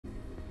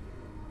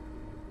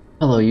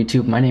Hello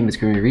YouTube, my name is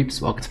Green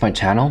Reaps. Welcome to my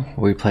channel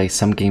where we play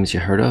some games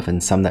you heard of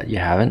and some that you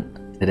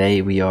haven't.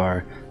 Today we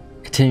are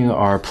continuing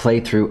our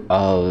playthrough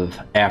of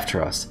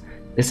Afterus.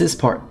 This is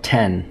part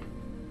 10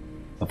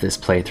 of this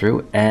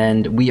playthrough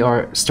and we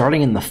are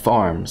starting in the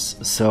farms.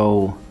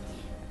 So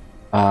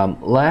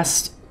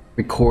last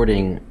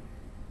recording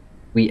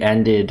we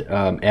ended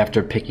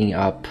after picking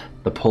up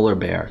the polar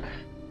bear.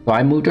 So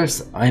I moved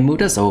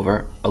us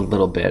over a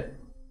little bit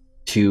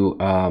to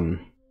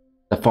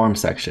the farm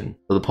section.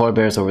 So the polar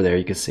bear is over there,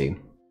 you can see.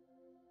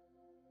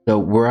 So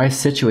where I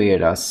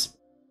situated us,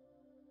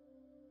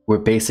 we're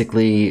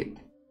basically,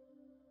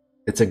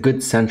 it's a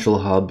good central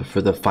hub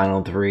for the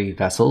final three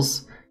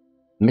vessels: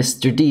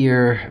 Mr.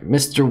 Deer,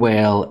 Mr.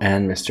 Whale,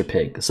 and Mr.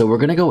 Pig. So we're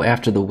gonna go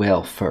after the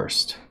whale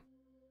first.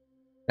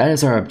 That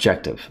is our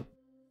objective.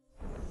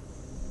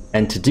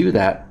 And to do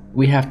that,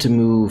 we have to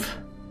move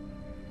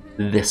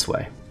this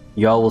way.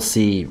 Y'all will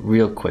see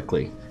real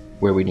quickly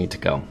where we need to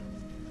go.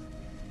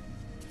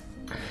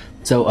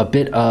 So a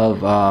bit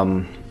of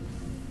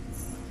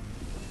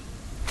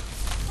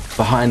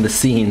behind the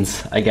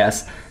scenes, I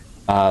guess.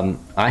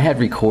 I had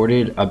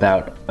recorded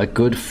about a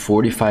good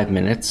 45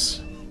 minutes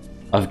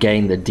of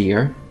getting the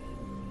deer,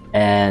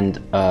 and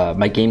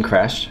my game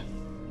crashed,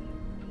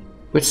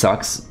 which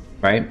sucks,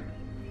 right?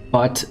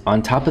 But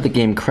on top of the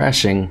game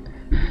crashing,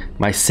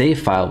 my save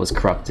file was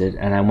corrupted,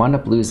 and I wound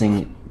up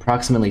losing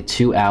approximately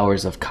 2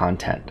 hours of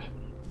content.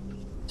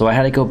 So I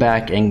had to go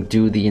back and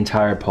do the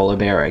entire polar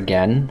bear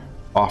again,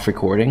 off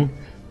recording.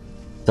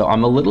 So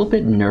I'm a little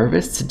bit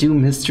nervous to do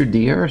Mr.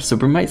 Deer, so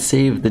we might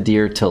save the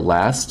deer till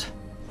last.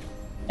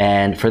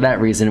 And for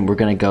that reason, we're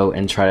gonna go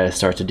and try to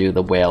start to do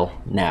the whale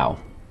now.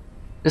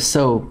 Just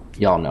so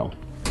y'all know.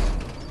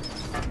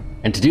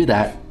 And to do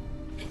that,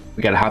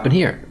 we gotta hop in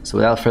here. So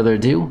without further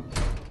ado,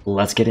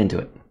 let's get into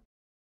it.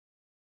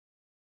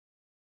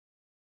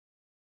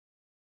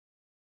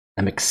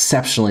 I'm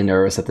exceptionally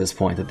nervous at this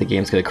point that the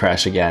game's gonna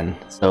crash again.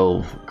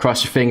 So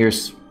cross your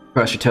fingers,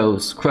 cross your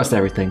toes, cross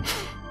everything.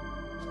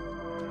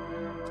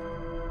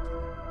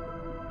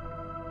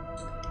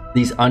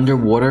 These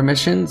underwater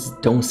missions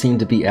don't seem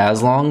to be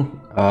as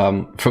long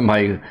from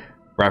my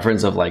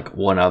reference of like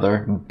one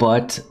other,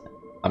 but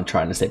I'm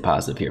trying to stay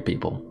positive here,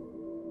 people,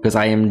 because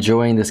I am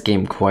enjoying this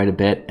game quite a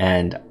bit,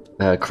 and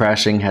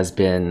crashing has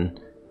been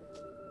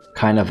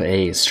kind of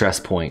a stress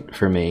point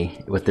for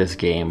me with this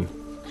game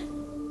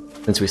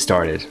since we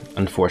started,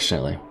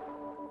 unfortunately.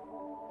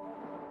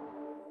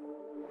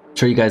 I'm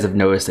sure you guys have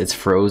noticed it's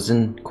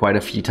frozen quite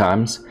a few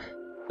times,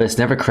 but it's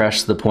never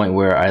crashed to the point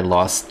where I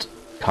lost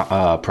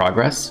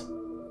progress.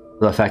 So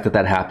the fact that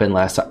that happened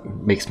last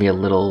time makes me a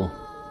little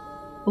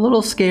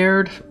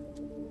scared.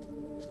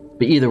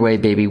 But either way,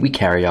 baby, we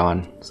carry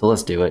on. So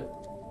let's do it.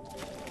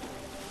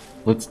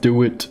 Let's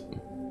do it.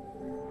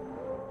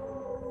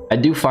 I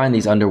do find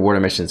these underwater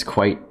missions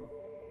quite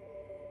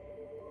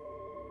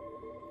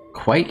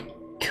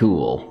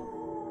cool,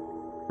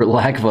 for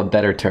lack of a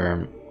better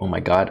term. Oh my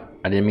god,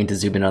 I didn't mean to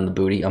zoom in on the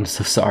booty. I'm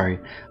so sorry.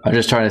 I'm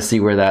just trying to see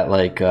where that,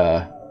 like,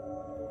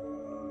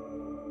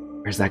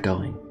 where's that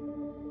going?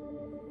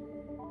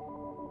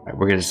 Alright,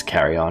 we're gonna just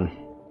carry on.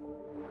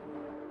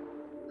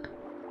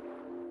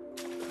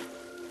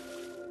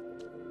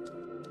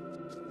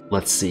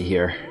 Let's see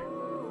here.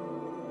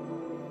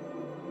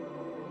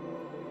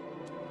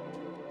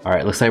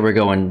 Alright, looks like we're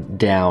going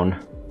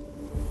down.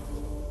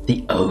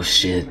 The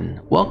ocean.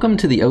 Welcome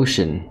to the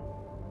ocean.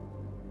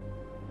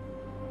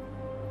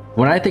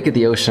 When I think of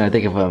the ocean, I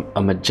think of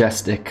a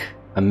majestic,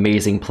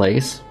 amazing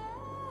place.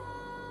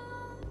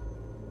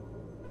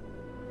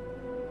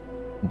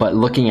 But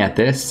looking at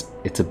this,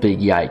 it's a big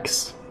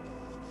yikes.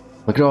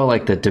 Look at all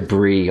like the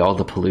debris, all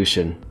the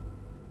pollution.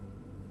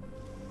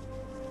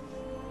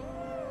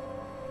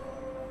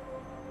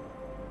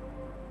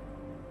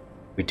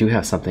 We do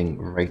have something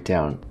right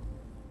down,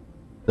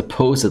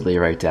 supposedly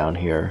right down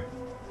here.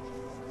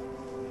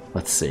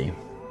 Let's see.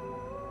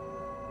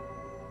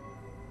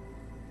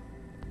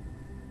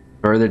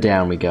 Further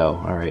down we go.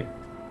 All right.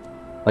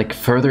 Like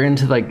further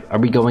into, like, are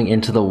we going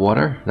into the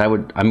water? That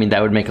would, I mean,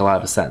 that would make a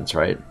lot of sense,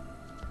 right?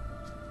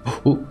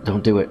 Ooh,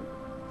 don't do it.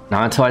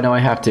 Not until I know I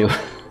have to.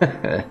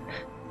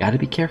 Gotta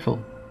be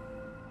careful.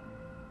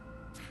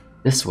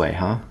 This way,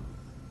 huh?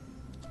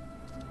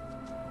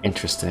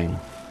 Interesting.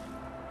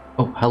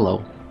 Oh,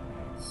 hello.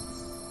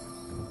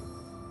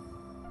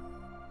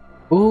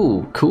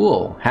 Ooh,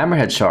 cool.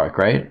 Hammerhead shark,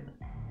 right?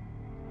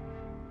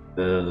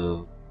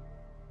 Ooh.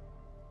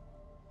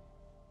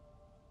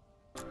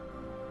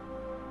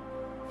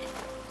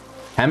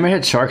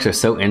 Hammerhead sharks are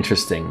so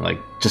interesting, like,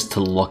 just to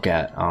look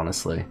at,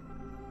 honestly.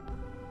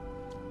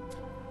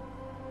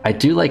 I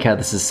do like how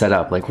this is set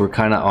up, like we're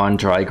kind of on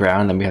dry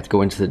ground, then we have to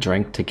go into the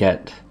drink to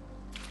get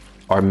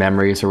our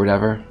memories or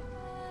whatever.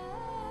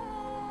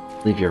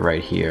 I believe you're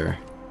right here.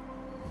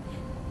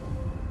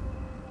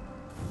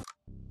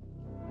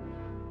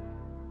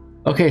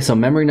 Okay, so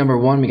memory number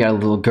one, we got a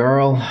little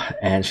girl,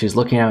 and she's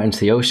looking out into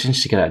the ocean.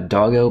 She got a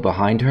doggo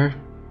behind her.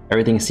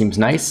 Everything seems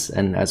nice,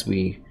 and as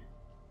we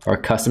are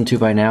accustomed to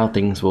by now,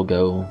 things will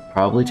go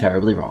probably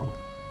terribly wrong.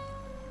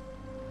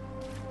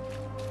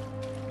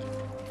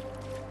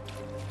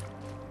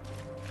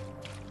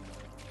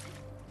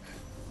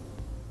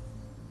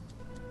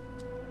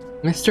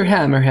 Mr.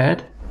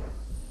 Hammerhead.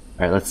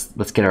 Alright,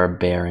 let's get our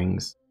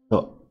bearings.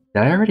 So,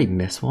 did I already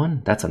miss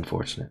one? That's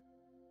unfortunate.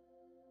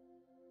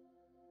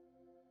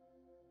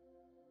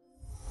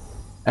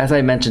 As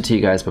I mentioned to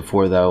you guys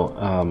before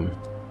though,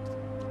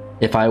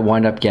 if I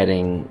wind up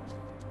getting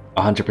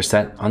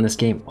 100% on this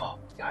game, oh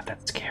god,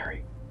 that's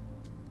scary.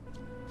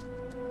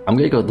 I'm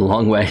gonna go the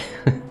long way.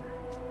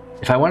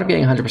 If I wind up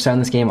getting 100% on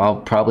this game, I'll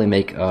probably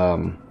make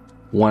 1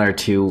 or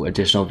 2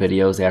 additional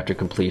videos after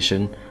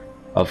completion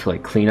of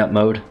like cleanup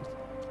mode.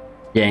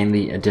 Getting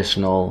the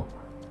additional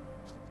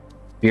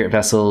spirit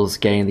vessels,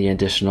 getting the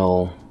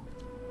additional...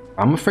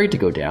 I'm afraid to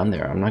go down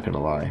there, I'm not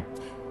gonna lie.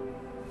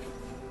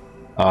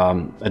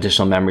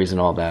 Additional memories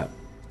and all that.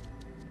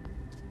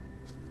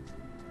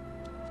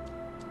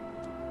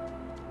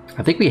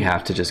 I think we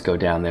have to just go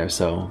down there,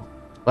 so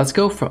let's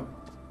go from...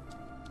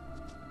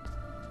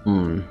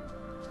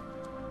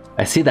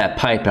 I see that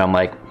pipe and I'm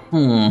like,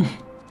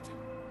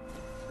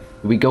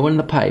 Do we go in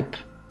the pipe?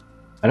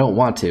 I don't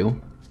want to.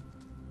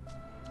 I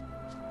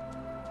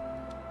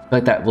feel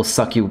like that will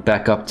suck you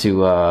back up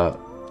to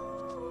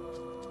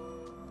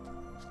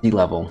sea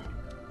level.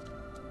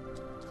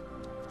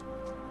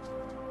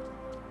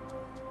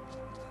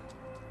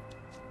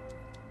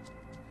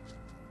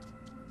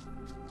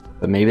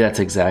 But maybe that's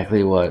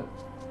exactly what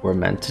we're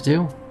meant to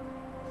do.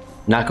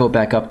 Not go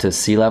back up to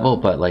sea level,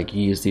 but like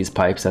use these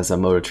pipes as a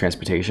mode of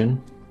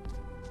transportation.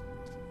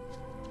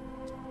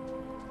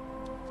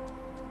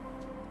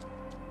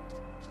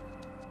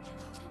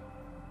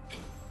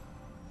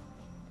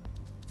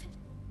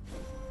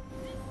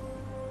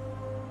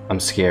 I'm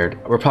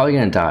scared. We're probably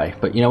gonna die,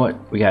 but you know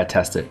what? We gotta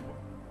test it.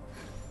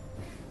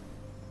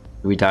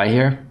 Do we die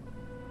here?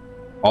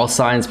 All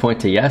signs point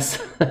to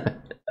yes.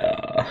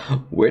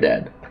 We're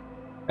dead.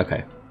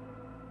 Okay.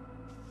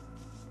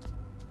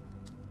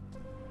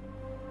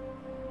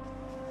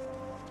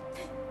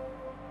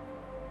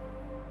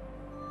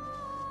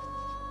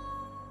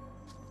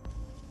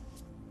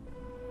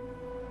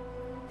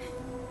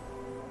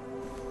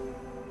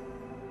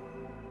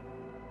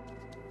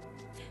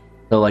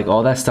 So like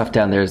all that stuff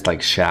down there is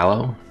like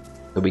shallow,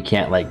 so we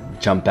can't like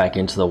jump back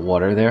into the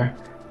water there.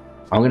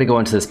 I'm gonna go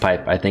into this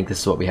pipe. I think this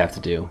is what we have to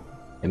do.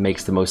 It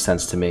makes the most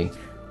sense to me,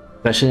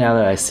 especially now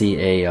that I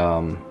see a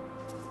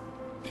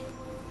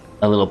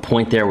little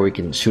point there where we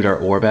can shoot our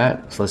orb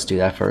at. So let's do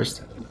that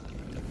first.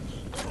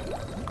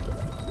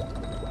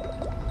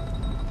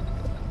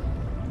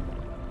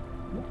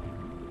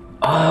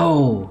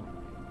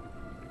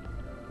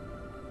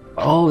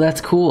 Oh,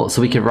 that's cool.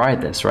 So we can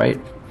ride this, right?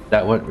 Is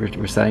that what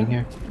we're saying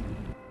here?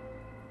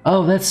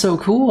 Oh, that's so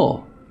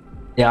cool.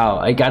 Yeah,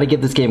 I gotta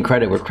give this game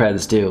credit where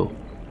credit's due.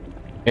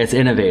 It's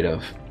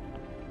innovative.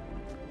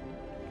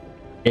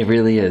 It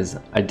really is.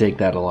 I dig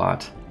that a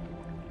lot.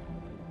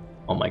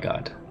 Oh my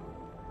god.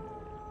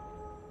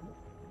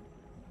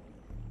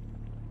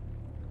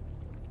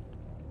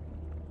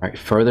 Alright,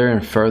 further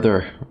and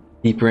further,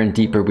 deeper and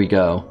deeper we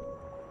go.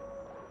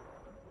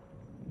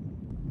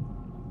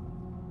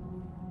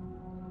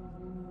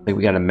 I think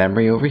we got a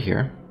memory over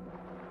here.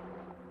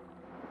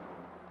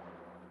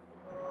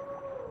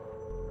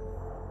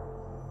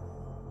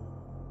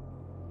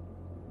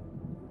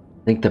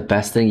 I think the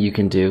best thing you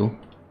can do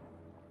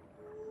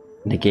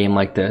in a game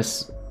like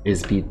this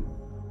is be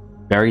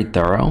very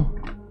thorough.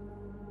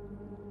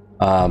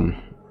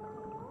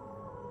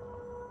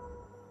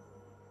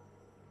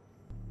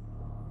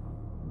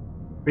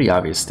 Pretty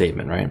obvious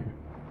statement, right?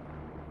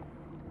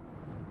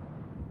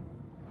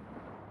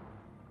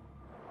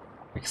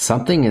 Like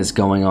something is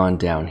going on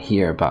down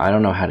here, but I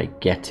don't know how to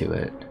get to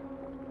it. Can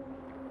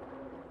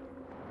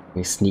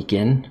we sneak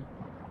in?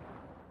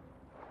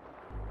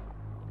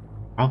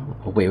 Oh,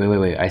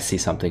 wait. I see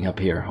something up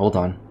here. Hold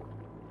on.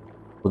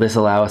 Will this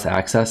allow us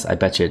access? I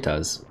bet you it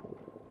does.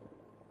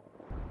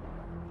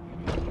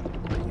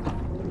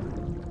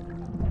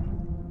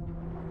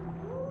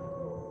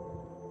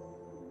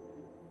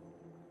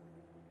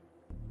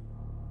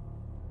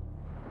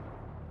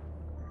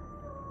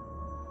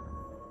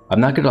 I'm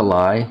not gonna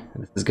lie,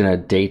 this is gonna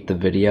date the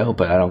video,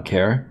 but I don't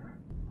care.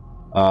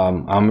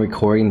 I'm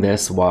recording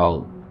this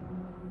while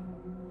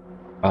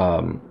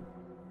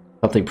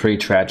something pretty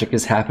tragic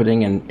is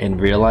happening in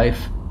real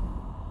life.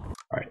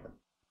 Alright.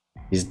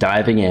 He's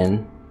diving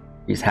in.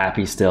 He's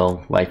happy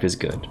still. Life is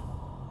good.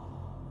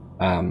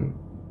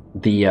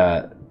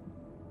 The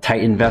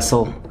Titan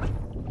vessel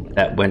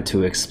that went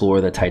to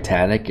explore the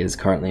Titanic is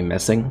currently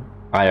missing,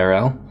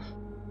 IRL.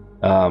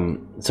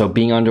 So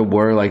being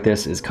underwater like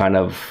this is kind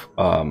of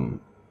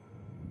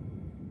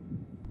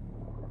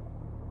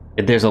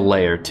there's a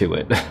layer to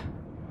it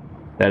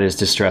that is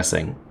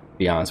distressing, to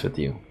be honest with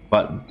you.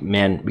 But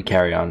man, we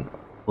carry on.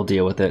 We'll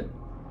deal with it.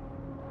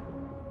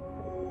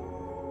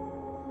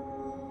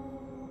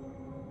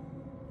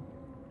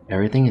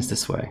 Everything is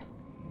this way.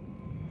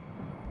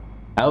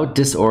 How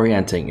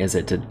disorienting is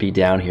it to be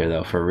down here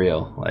though, for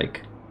real?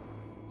 Like,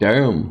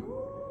 damn.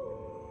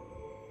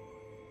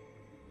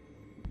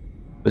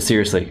 But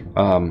seriously,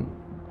 don't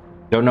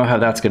know how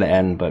that's gonna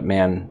end, but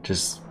man,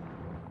 just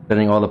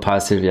sending all the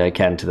positivity I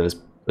can to those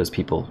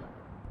people.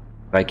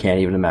 I can't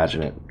even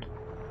imagine it.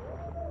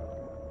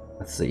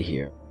 Let's see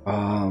here.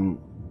 Got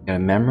a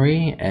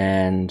memory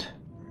and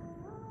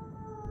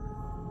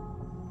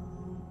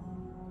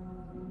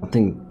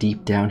something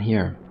deep down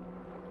here.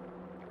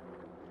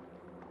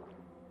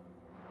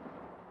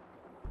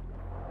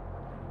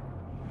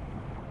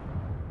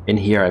 In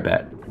here, I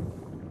bet.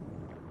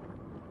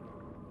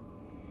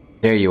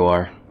 There you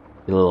are,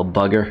 you little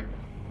bugger.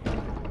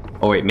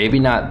 Oh wait, maybe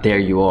not there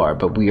you are,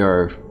 but we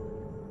are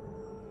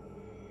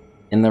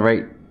in the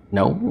right...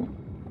 No?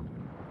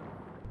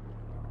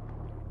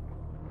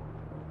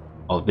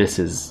 Oh, this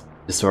is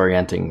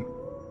disorienting.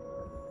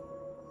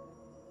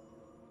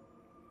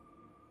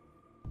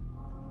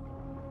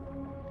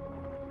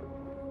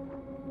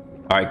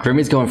 Alright,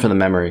 Grimmy's going for the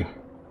memory.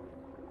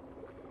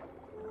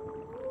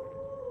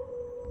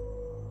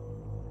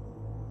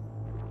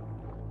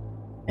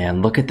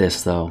 And look at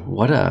this though.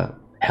 What a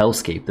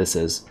hellscape this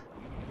is.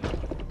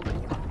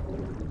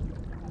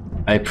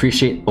 I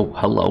appreciate... Oh,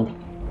 hello.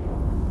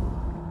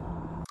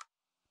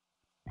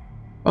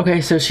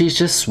 Okay, so she's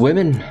just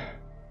swimming.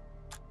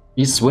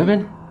 She's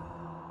swimming?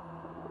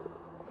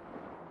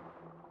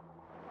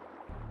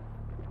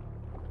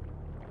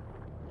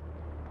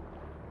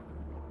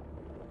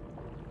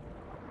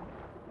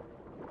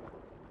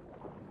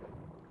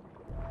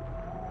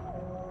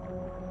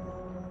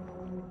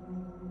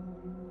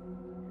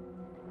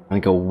 I'm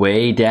gonna go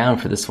way down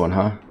for this one,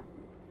 huh?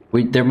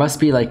 There must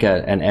be like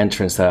an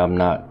entrance that I'm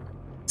not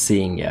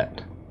seeing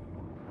yet.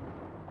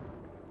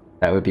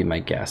 That would be my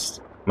guess.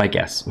 My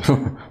guess.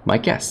 My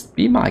guess.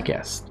 Be my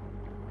guest.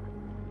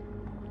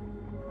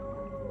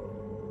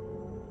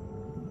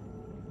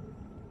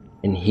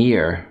 In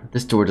here,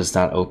 this door does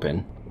not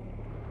open.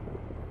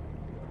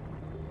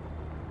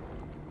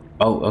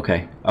 Oh,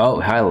 okay. Oh,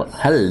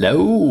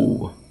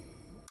 hello,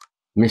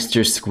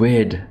 Mr.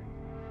 Squid.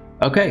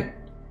 Okay,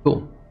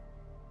 cool.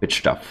 Good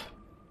stuff.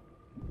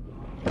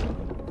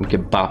 We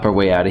can bop our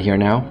way out of here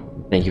now.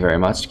 Thank you very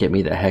much. Get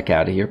me the heck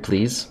out of here,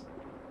 please.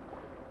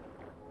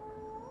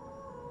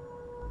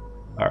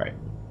 Alright.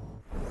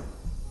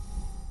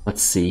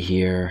 Let's see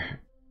here.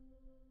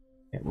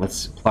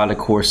 Let's plot a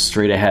course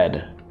straight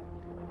ahead.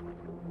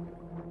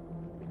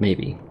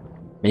 Maybe.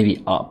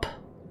 Maybe up.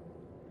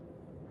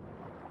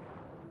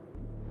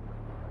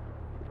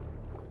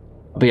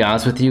 I'll be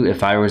honest with you,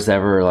 if I was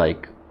ever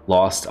like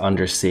lost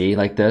under sea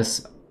like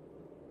this,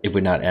 it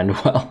would not end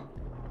well.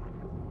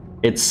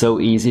 It's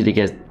so easy to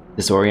get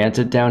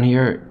disoriented down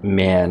here.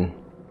 Man,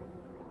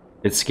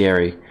 it's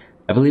scary.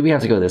 I believe we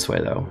have to go this way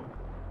though,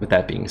 with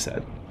that being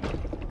said.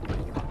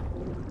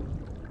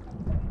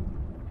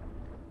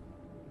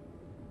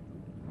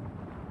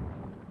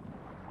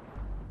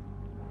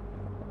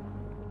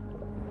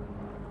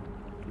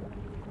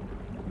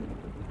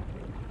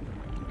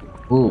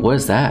 Ooh, what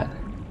is that?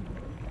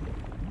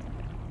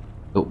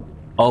 Oh,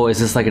 oh, is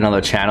this like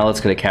another channel that's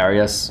gonna carry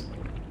us?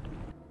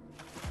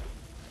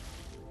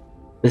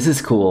 This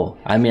is cool.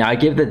 I mean, I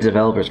give the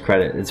developers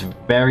credit. It's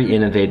very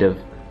innovative,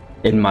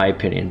 in my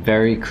opinion.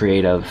 Very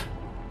creative.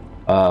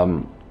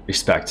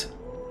 Respect.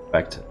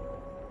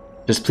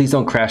 Just please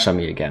don't crash on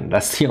me again.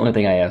 That's the only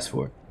thing I asked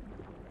for.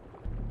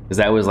 Because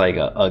that was like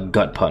a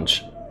gut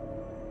punch.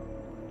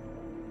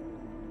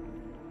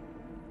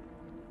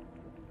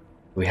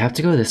 We have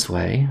to go this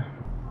way.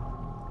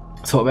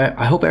 So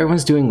I hope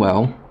everyone's doing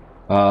well.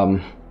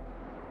 I'm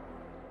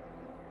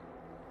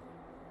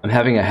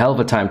having a hell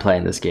of a time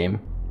playing this game.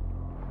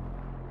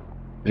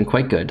 Been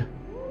quite good.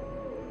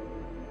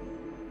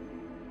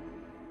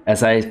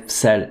 As I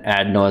said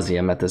ad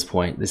nauseum at this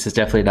point, this is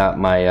definitely not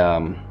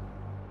my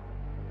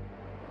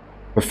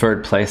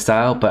preferred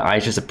playstyle, but I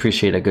just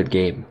appreciate a good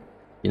game.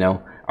 You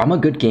know, I'm a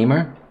good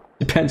gamer.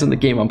 Depends on the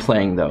game I'm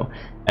playing though,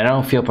 and I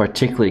don't feel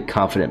particularly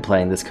confident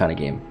playing this kind of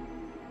game.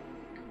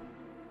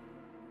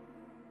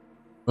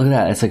 Look at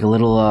that, it's like a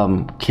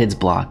little kids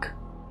block.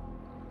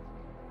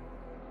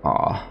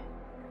 Aw.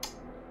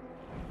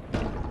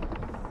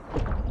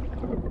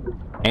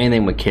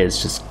 Anything with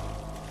kids just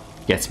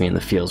gets me in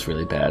the feels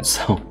really bad,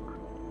 so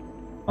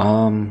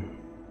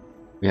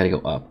we gotta go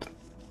up.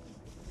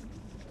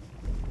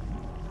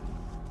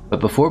 But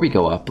before we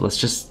go up, let's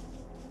just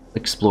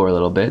explore a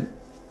little bit.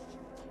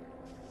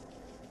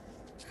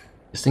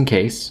 Just in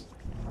case.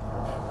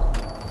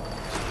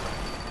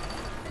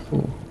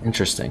 Ooh,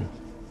 interesting.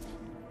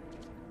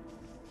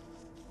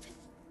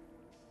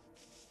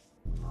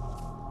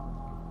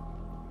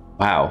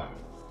 Wow.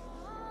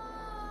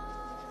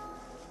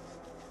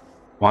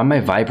 Why am I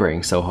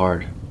vibrating so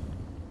hard?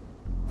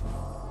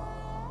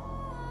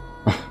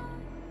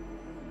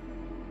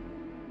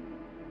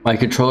 My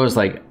controller's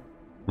like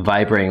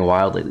vibrating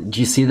wildly.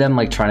 Do you see them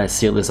like trying to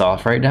seal this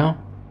off right now?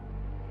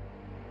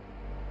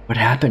 What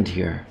happened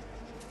here?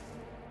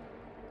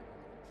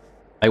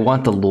 I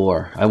want the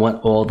lore. I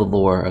want all the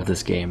lore of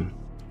this game.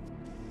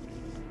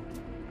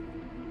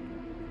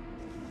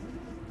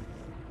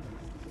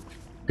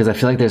 Because I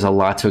feel like there's a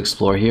lot to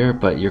explore here,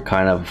 but you're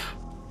kind of...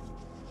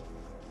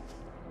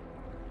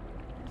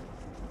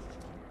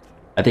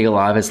 I think a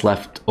lot of it's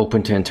left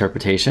open to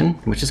interpretation,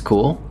 which is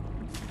cool.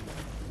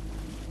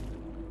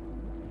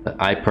 But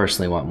I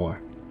personally want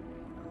more.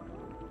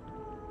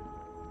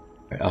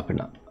 Right, up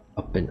and up,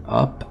 up and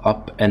up,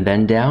 up and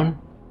then down.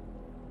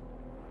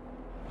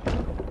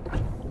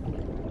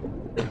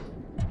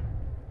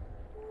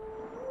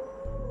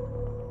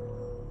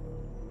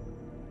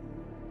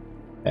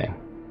 Okay.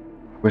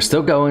 We're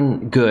still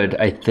going good,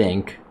 I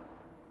think.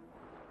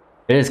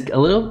 It is a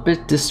little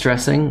bit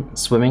distressing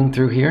swimming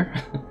through here.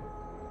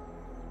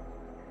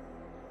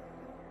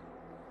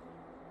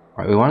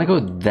 Alright, we want to go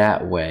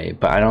that way,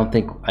 but I don't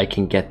think I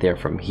can get there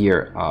from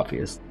here,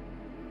 obviously.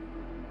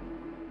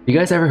 You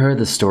guys ever heard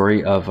the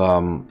story of,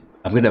 I'm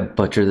gonna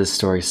butcher this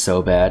story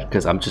so bad,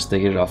 because I'm just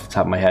thinking it off the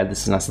top of my head.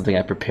 This is not something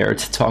I prepared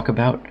to talk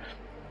about.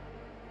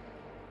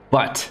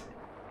 But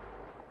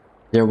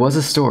there was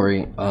a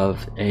story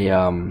of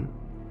a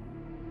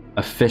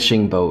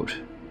fishing boat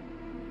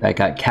that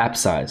got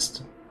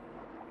capsized,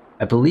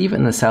 I believe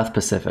in the South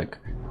Pacific.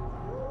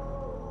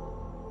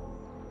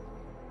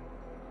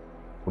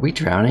 Are we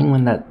drowning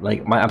when that,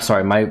 like, I'm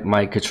sorry,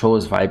 my controller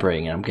is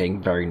vibrating and I'm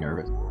getting very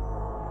nervous.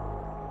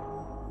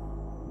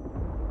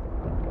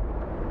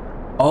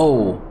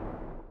 Oh.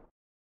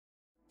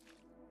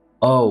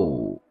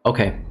 Oh,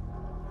 okay.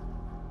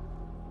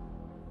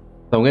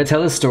 So I'm gonna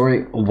tell this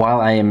story while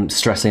I am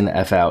stressing the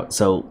F out.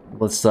 So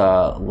let's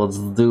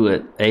do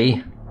it.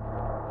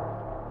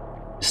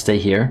 Stay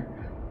here.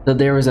 So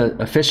there was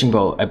a fishing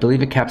boat. I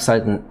believe it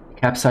capsized in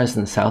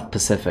the South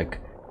Pacific,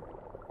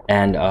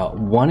 and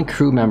one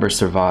crew member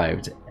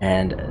survived,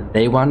 and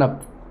they wound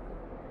up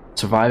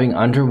surviving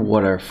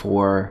underwater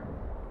for,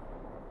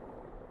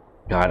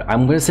 God,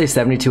 I'm gonna say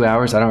 72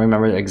 hours. I don't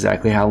remember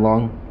exactly how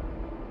long.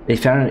 They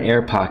found an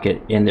air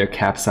pocket in their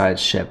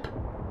capsized ship,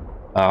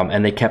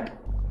 and they kept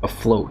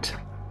afloat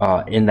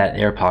in that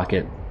air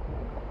pocket,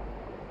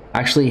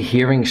 actually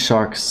hearing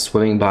sharks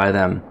swimming by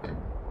them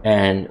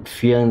and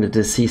feeling the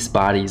deceased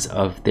bodies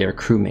of their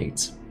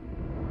crewmates.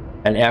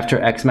 And after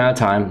X amount of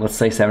time, let's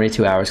say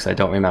 72 hours because I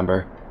don't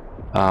remember,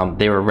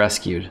 they were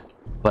rescued.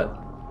 But,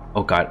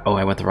 oh God, oh,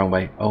 I went the wrong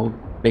way. Oh,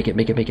 make it.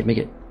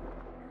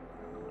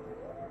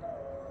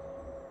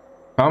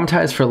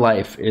 Traumatized for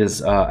life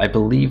is, I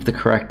believe, the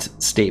correct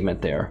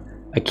statement there.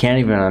 I can't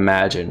even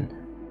imagine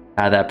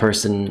how that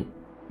person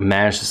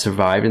managed to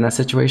survive in that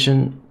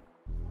situation.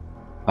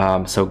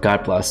 So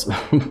God bless.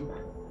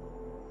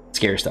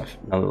 Scary stuff,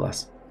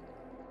 nonetheless.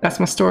 That's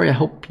my story. I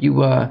hope you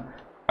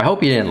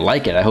didn't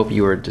like it. I hope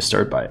you were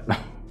disturbed by it.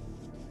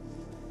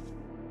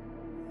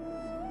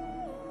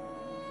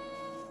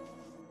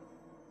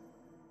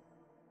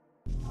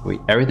 Wait,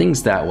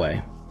 everything's that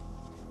way.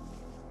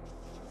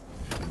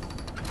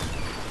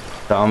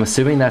 So I'm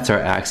assuming that's our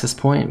access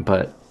point,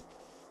 but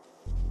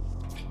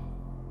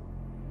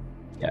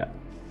yeah,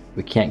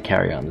 we can't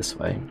carry on this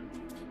way.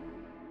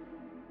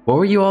 What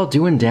were you all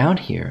doing down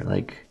here?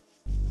 Like,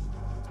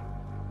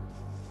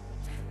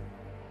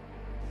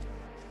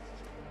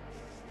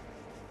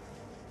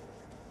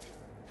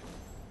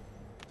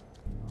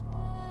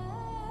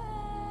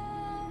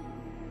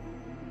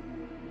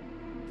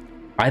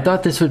 I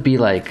thought this would be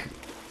like,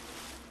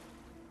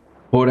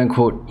 quote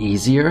unquote,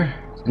 easier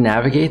to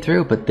navigate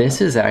through, but this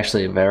is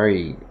actually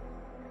very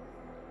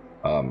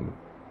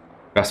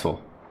stressful.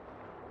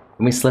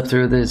 Can we slip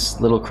through these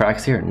little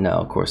cracks here? No,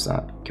 of course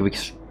not.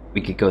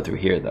 We could go through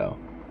here though.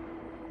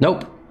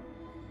 Nope.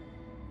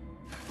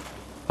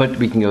 But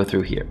we can go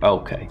through here.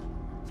 Okay.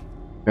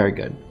 Very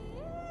good.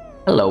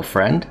 Hello,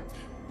 friend.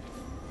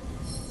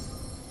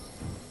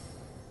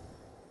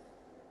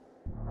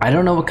 I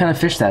don't know what kind of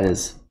fish that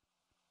is.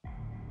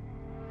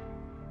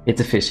 It's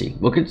a fishy.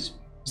 We could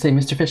say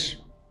Mr. Fish.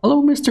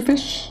 Hello, Mr.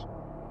 Fish.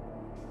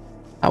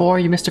 How are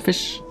you, Mr.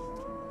 Fish?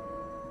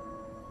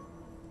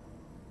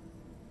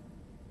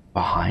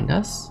 Behind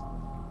us?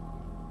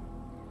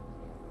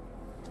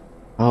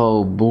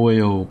 Oh boy,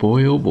 oh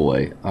boy, oh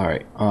boy.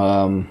 Alright,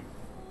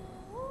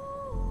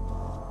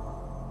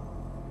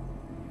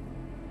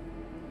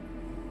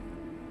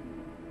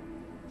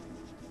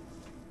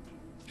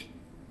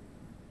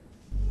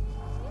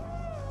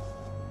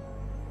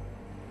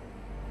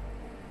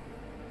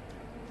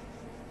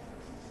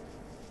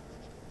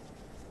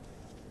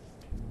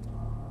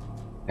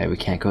 okay, we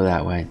can't go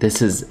that way.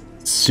 This is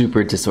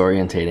super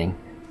disorientating.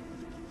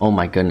 Oh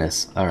my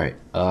goodness. Alright,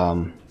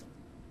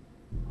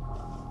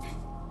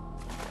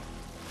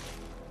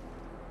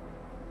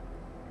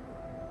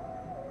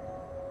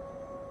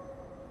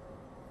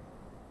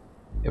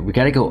 yeah, we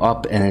gotta go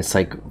up, and it's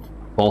like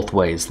both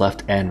ways,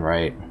 left and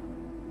right.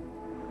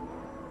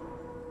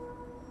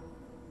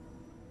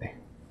 Okay.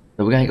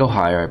 So we gotta go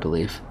higher, I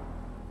believe.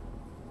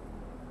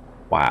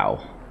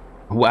 Wow.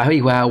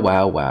 Wowie, wow,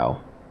 wow,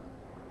 wow.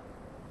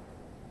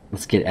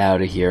 Let's get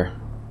out of here.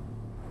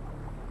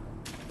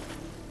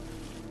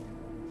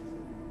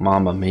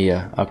 Mamma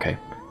mia. Okay.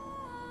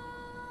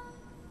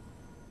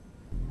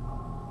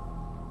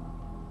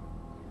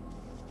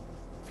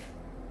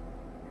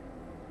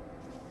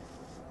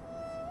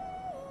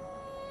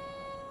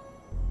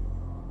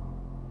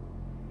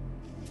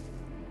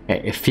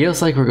 Okay, it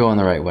feels like we're going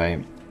the right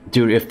way.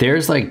 Dude, if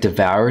there's like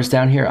Devourers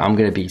down here, I'm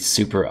gonna be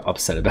super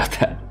upset about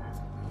that.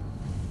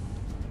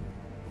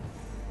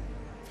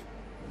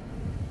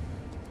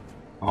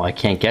 Oh, I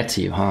can't get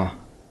to you, huh?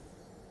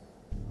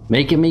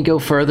 Making me go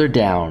further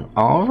down.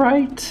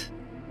 Alright.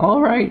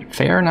 Alright.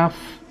 Fair enough.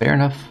 Fair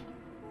enough.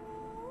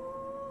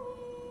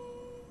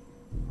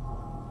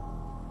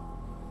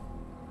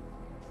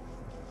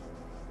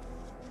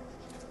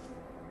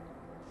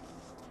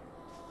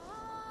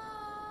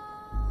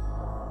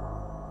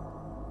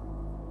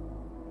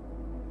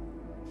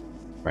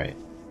 Right.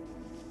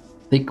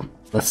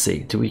 Let's see.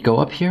 Do we go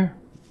up here?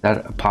 Is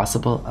that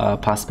a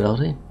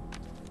possibility?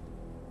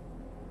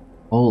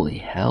 Holy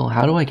hell.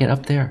 How do I get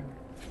up there?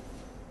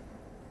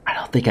 I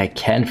don't think I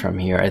can from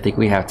here. I think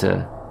we have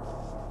to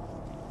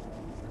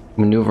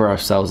maneuver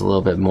ourselves a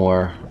little bit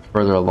more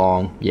further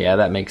along. Yeah,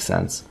 that makes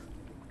sense.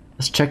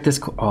 Let's check this.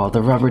 Oh,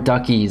 the rubber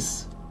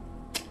duckies.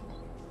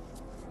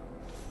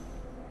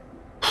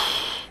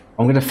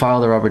 I'm gonna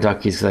follow the rubber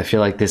duckies because I feel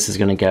like this is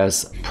gonna get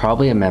us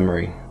probably a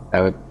memory.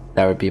 That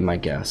would be my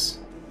guess.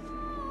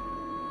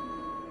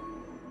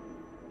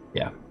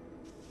 Yeah.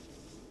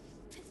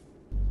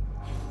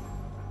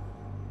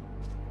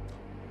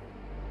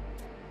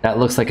 That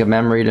looks like a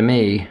memory to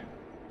me.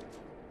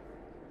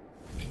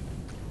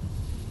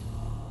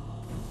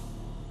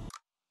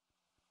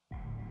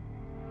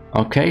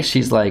 Okay,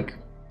 she's like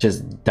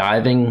just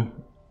diving,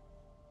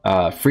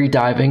 free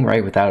diving,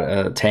 right? Without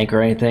a tank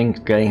or anything,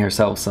 getting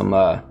herself some,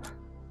 I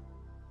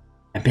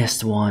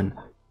missed one.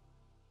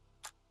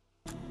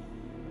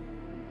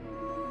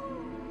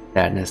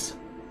 Sadness.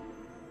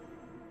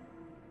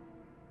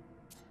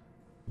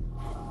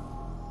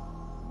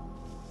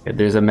 Okay,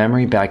 there's a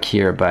memory back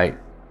here, but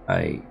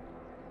I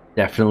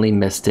definitely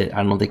missed it.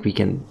 I don't think we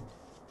can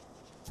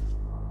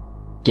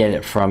get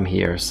it from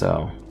here,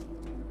 so.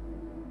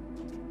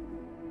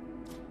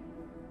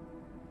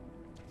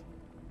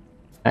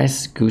 I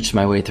scooch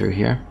my way through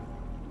here.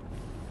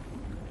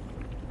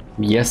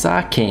 Yes,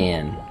 I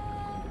can.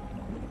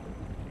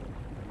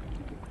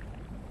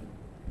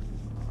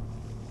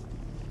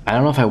 I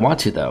don't know if I want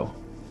to though.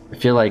 I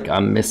feel like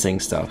I'm missing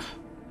stuff.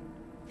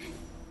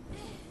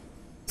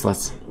 So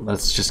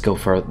let's just go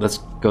for let's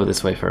go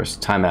this way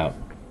first. Time out.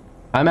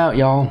 Time out,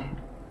 y'all.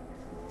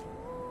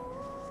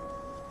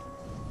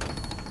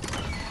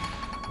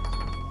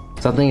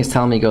 Something is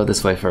telling me go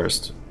this way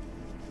first.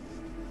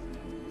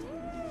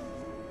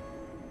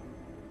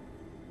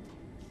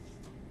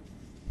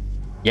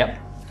 Yep.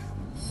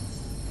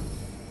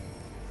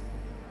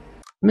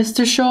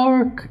 Mr.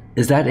 Shark!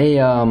 Is that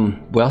a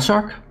whale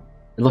shark?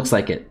 It looks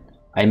like it.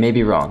 I may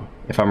be wrong.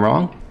 If I'm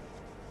wrong,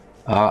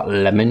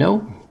 let me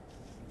know.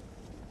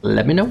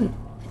 Let me know.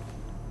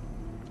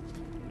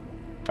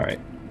 Alright.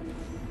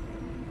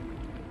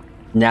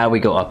 Now we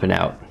go up and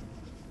out.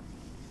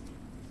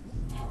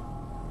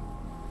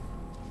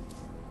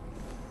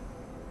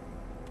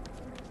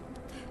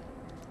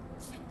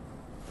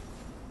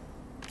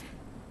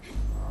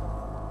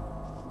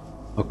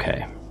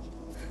 Okay.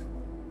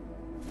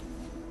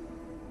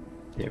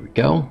 There we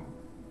go.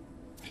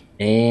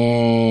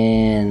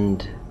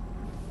 And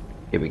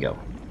here we go.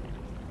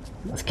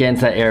 Let's get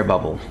into that air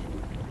bubble.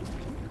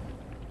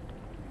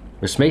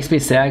 Which makes me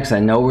sad because I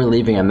know we're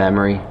leaving a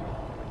memory.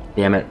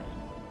 Damn it.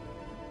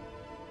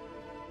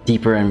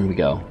 Deeper in we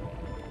go.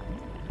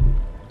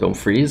 Don't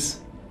freeze.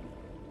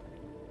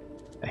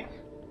 Okay.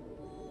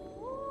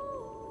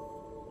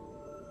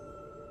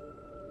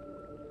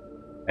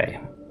 Okay.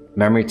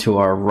 Memory to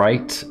our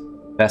right.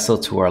 Vessel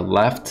to our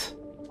left.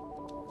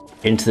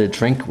 Into the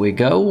drink we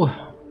go.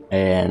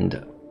 And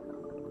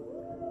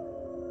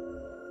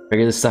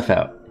figure this stuff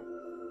out.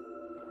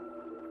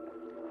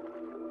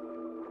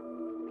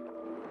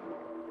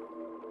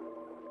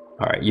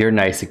 Alright, you're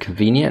nice and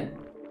convenient.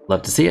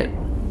 Love to see it.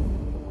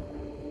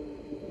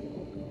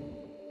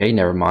 Okay,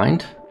 never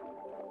mind.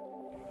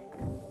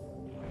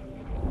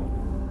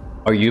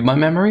 Are you my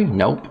memory?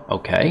 Nope.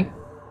 Okay.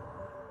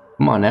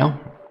 Come on now.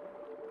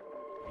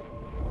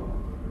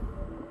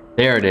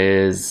 There it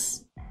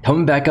is.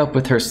 Coming back up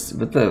with her,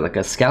 with the, like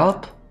a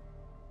scallop.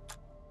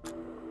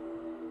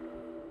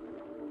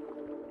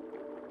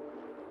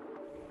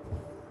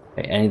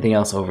 Okay, anything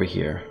else over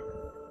here?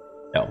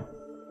 No.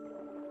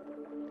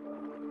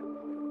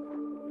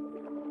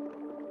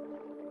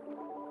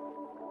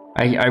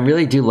 I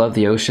really do love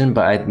the ocean,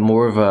 but I'm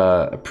more of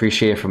a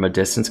appreciate it from a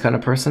distance kind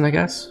of person, I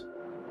guess.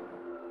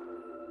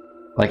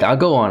 Like, I'll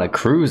go on a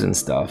cruise and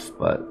stuff,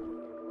 but...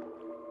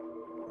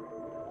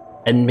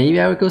 And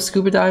maybe I would go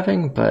scuba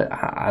diving, but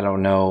I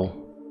don't know.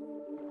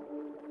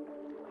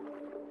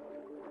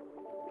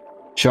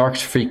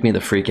 Sharks freak me the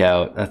freak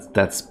out.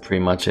 That's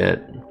pretty much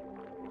it.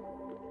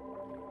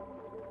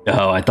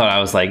 Oh, I thought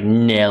I was like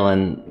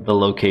nailing the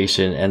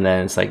location, and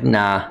then it's like,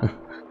 nah,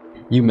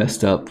 you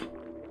messed up.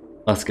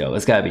 Let's go.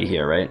 It's gotta be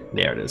here, right?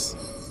 There it is.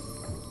 What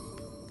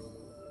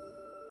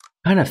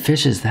kind of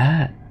fish is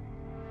that?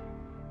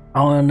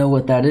 I wanna know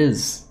what that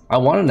is. I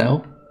wanna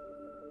know.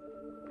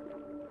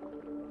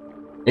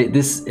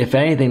 If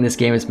anything, this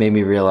game has made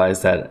me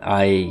realize that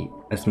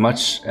as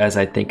much as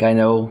I think I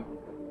know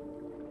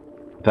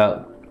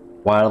about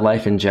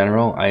wildlife in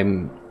general,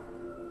 I'm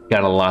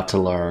got a lot to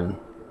learn.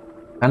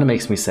 Kind of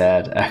makes me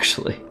sad,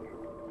 actually.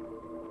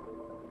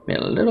 Me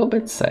a little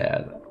bit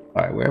sad.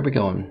 Alright, where are we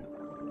going?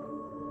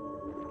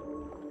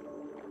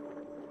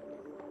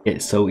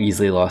 Get so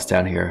easily lost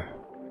down here.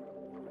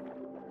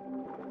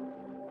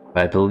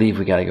 But I believe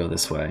we gotta go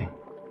this way.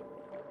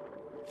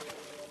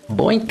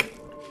 Boink!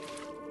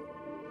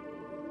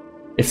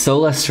 It's so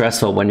less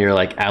stressful when you're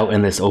like out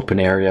in this open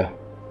area.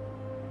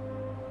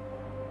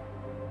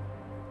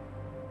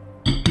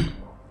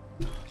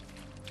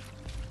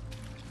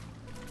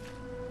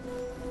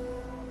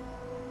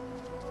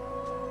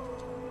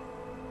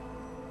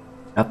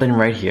 Nothing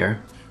right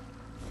here.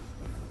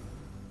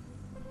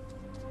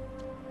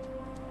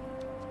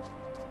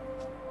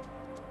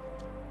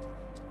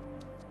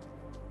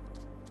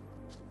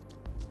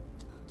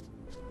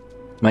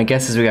 My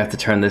guess is we have to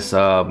turn this,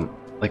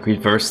 like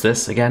reverse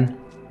this again.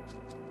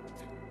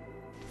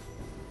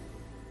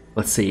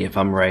 Let's see if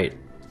I'm right.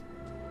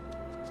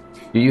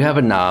 Do you have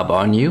a knob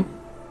on you?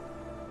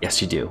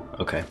 Yes, you do.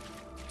 Okay.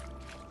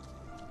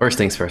 First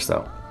things first,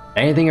 though.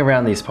 Anything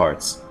around these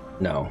parts?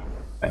 No.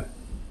 Okay.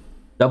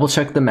 Double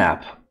check the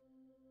map.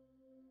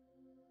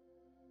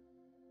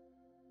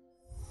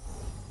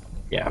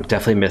 Yeah, I'm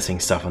definitely missing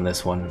stuff on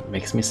this one.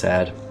 Makes me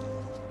sad.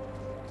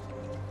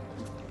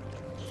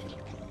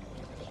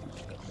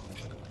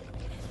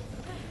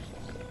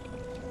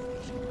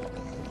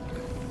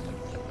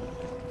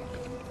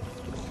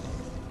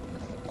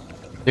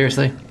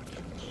 Seriously?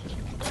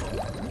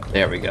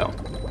 There we go.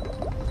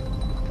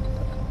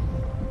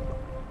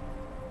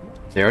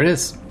 There it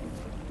is.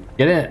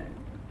 Get in it.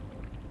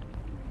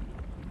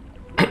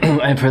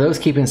 And for those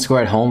keeping score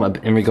at home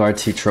in regard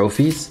to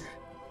trophies,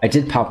 I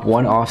did pop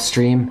one off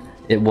stream.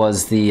 It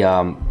was the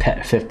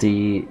pet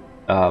 50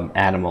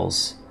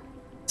 animals.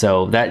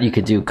 So that you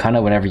could do kind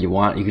of whenever you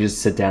want. You could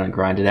just sit down and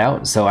grind it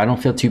out. So I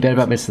don't feel too bad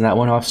about missing that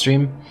one off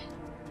stream.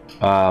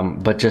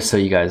 But just so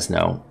you guys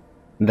know,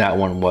 that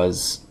one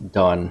was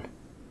done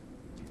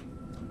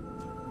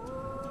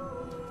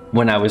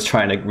when I was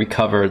trying to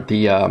recover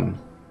the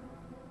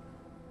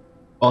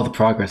all the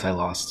progress I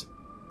lost.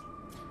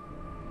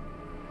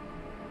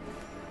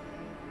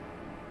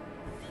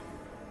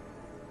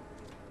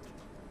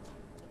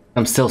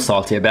 I'm still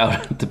salty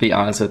about it, to be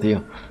honest with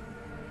you.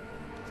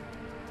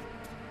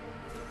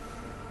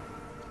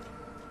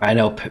 I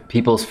know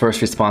people's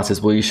first response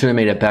is, well, you should have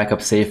made a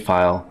backup save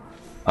file.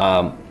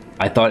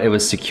 I thought it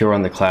was secure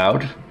on the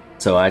cloud.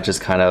 So I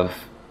just kind of,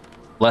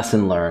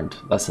 lesson learned.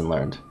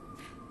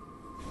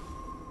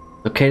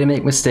 Okay to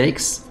make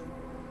mistakes,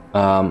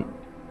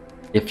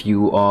 if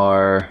you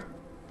are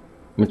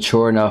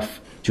mature enough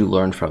to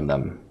learn from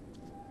them.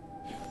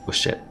 Oh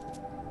shit.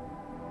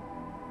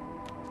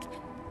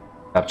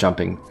 Stop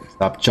jumping,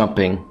 stop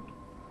jumping.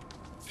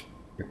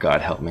 Dear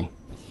God, help me.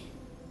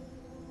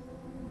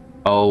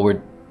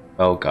 Oh,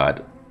 oh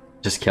God,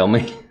 just kill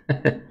me.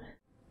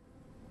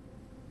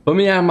 Put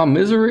me out of my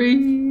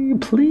misery,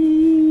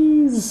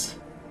 please.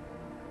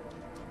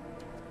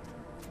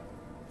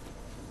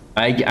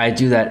 I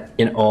do that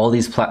in all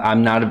these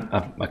I'm not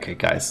a okay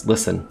guys,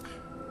 listen.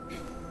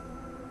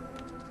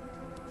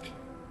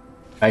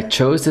 I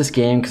chose this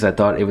game because I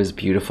thought it was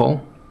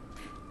beautiful,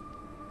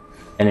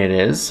 and it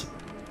is,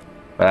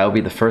 but I will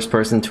be the first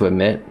person to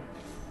admit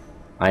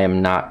I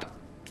am not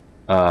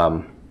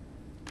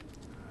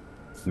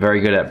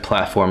very good at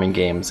platforming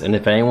games. And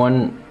if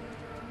anyone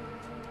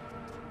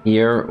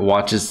here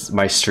watches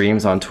my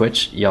streams on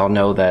Twitch, y'all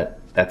know that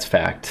that's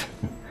fact.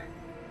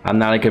 I'm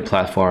not a good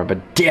platformer,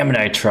 but damn it,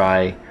 I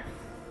try.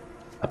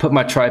 I put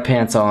my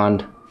tri-pants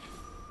on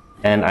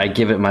and I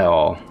give it my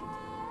all.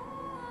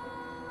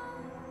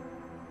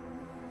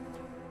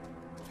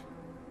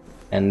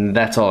 And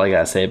that's all I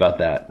gotta say about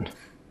that.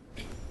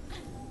 I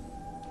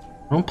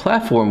don't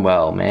platform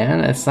well,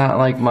 man. It's not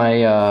like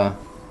my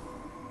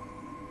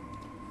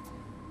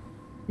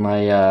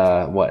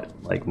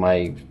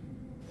my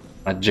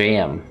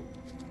jam.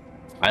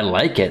 I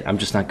like it, I'm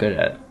just not good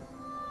at it.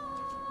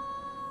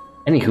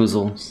 Any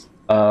hoozles.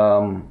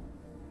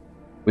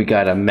 We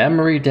got a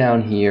memory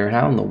down here.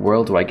 How in the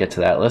world do I get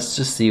to that? Let's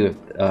just see if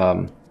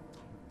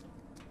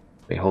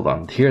wait, hold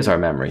on. Here's our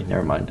memory.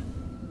 Never mind.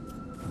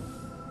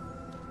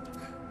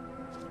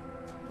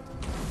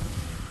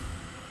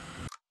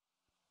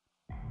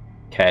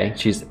 Okay,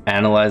 she's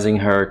analyzing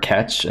her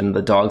catch, and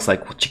the dog's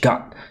like, "What you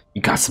got?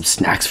 You got some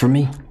snacks for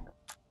me?"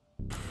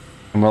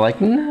 And we're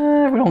like,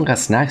 "Nah, we don't got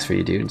snacks for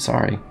you, dude.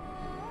 Sorry."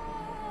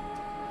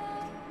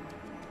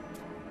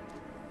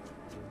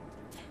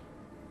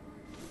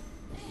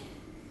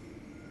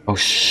 Oh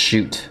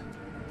shoot.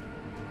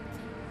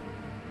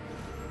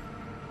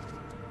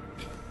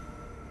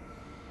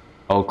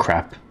 Oh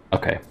crap.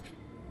 Okay.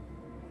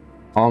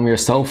 Calm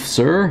yourself,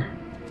 sir.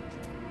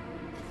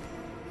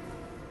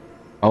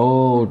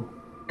 Oh,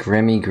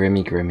 Grimmy,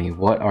 Grimmy, Grimmy.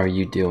 What are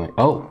you doing?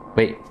 Oh,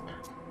 wait.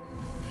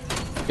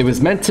 It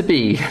was meant to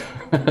be.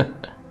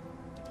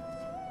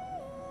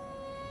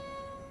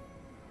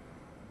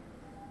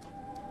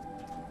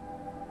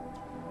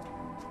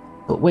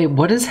 But wait,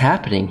 what is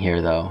happening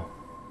here though?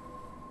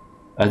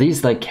 Are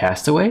these like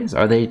castaways?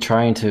 Are they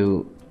trying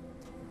to...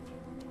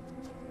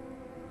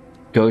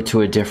 go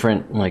to a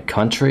different, like,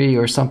 country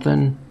or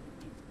something?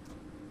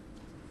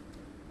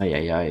 Ay,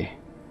 ay, ay.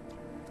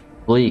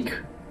 Bleak.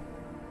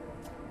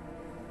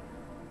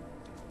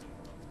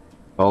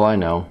 All I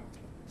know.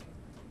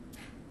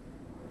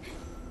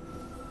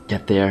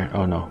 Get there.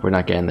 Oh no, we're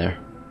not getting there.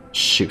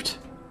 Shoot.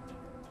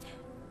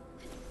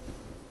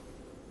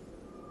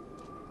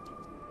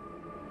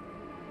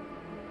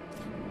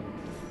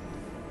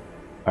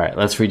 Alright,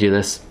 let's redo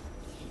this.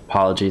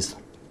 Apologies.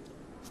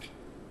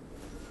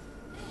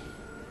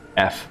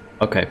 F.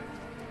 Okay.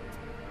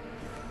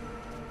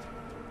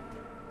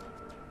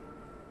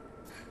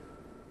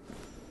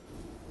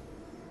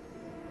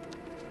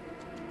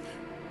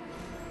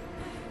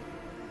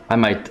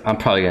 I'm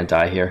probably gonna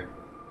die here.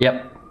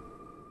 Yep.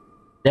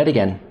 Dead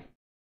again.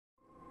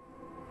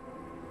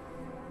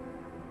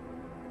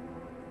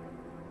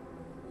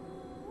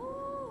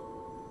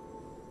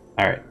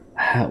 Alright.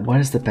 What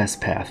is the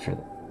best path for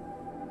them?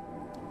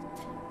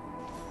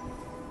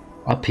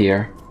 Up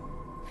here.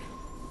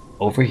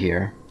 Over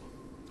here.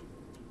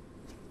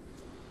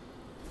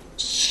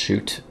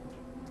 Shoot.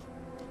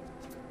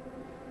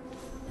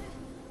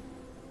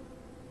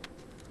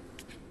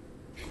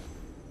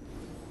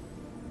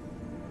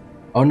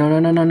 Oh, no, no,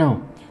 no, no,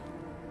 no.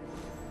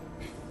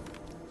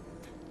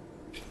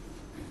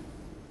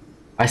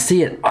 I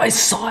see it. I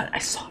saw it. I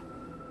saw it.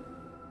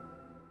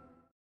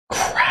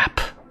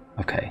 Crap.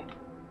 Okay.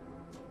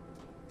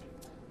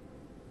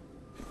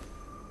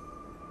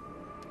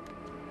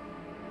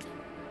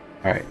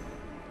 All right.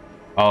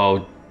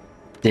 Oh,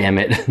 damn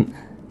it.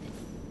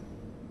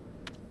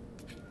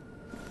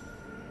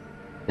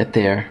 Get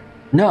there.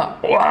 No.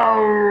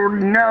 Whoa,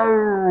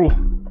 no.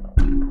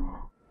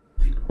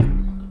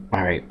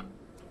 All right.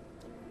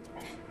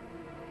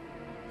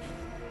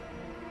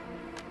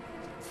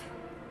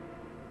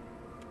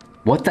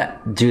 What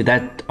that, dude,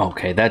 that,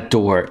 okay, that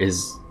door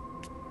is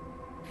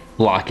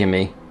blocking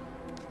me.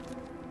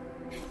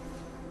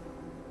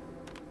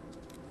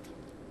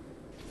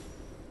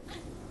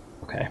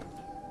 Okay.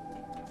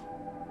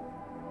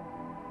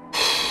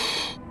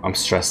 I'm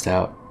stressed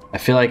out. I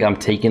feel like I'm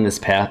taking this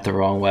path the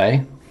wrong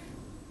way.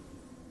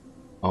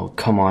 Oh,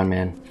 come on,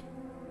 man.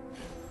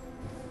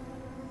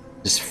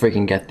 Just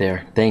freaking get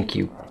there. Thank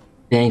you.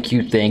 Thank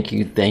you, thank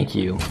you, thank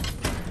you.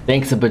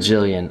 Thanks a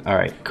bajillion.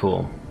 Alright,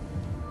 cool.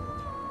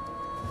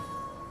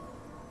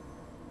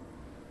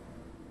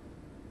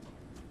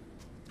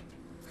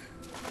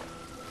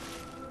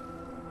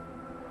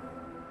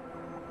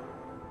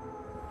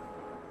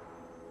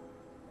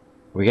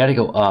 We gotta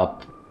go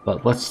up,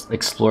 but let's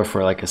explore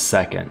for like a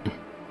second.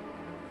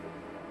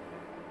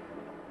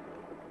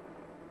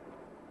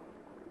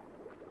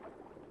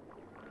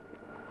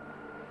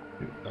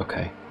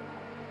 Okay.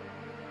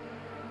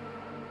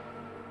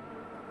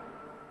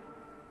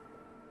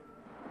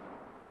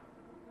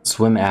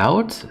 Swim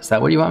out? Is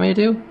that what you want me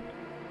to do?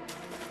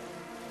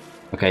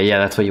 Okay, yeah,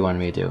 that's what you wanted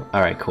me to do.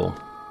 Alright, cool.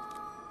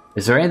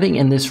 Is there anything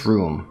in this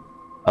room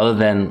other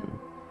than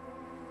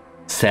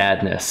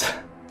sadness?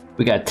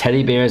 We got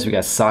teddy bears, we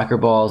got soccer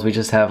balls, we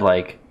just have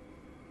like...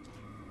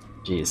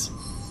 Jeez.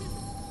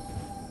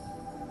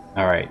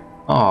 Alright.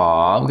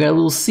 Aw, we got a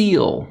little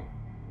seal.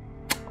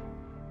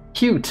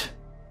 Cute.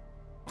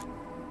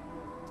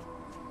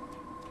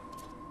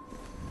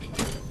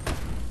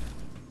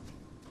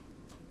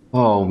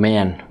 Oh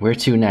man, where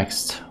to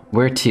next?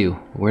 Where to?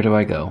 Where do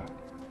I go?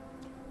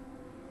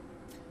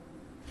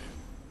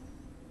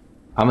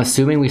 I'm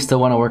assuming we still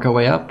want to work our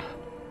way up?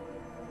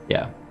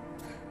 Yeah.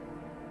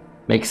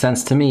 Makes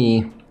sense to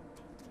me.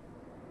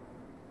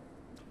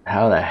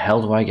 How the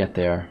hell do I get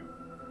there?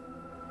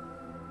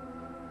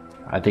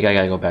 I think I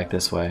gotta go back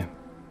this way.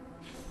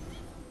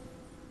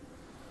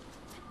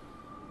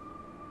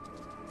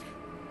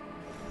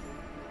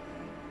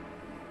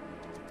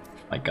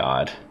 My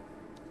God.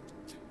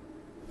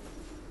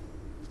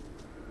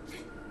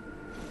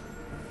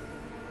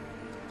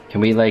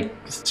 Can we like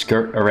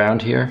skirt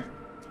around here?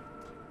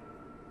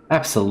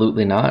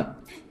 Absolutely not.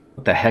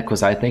 What the heck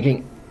was I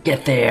thinking?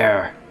 Get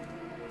there!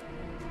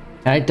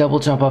 Can I double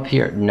jump up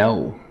here?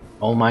 No.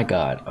 Oh my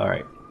God.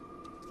 Alright.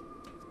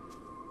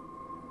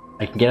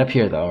 I can get up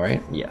here though,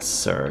 right? Yes,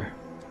 sir.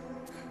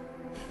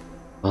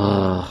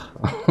 Ugh.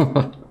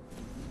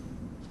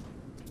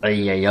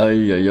 Ay, ay,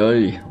 ay, ay,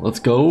 ay. Let's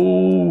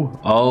go.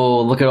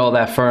 Oh, look at all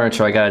that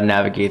furniture I gotta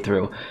navigate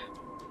through.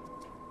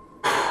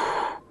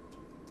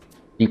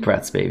 Deep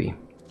breaths, baby.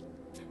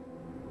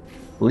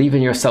 Believe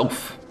in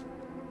yourself.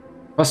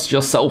 Trust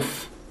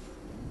yourself.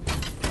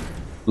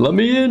 Let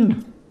me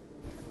in.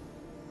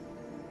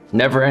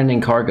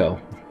 Never-ending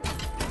cargo.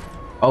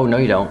 Oh, no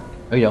you don't.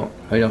 No you don't.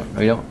 No you don't.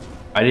 No you don't.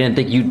 I didn't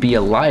think you'd be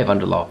alive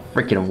under the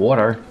freaking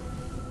water.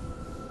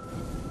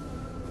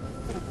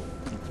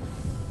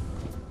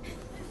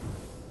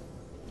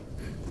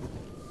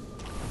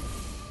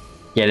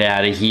 Get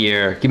out of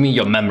here. Give me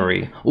your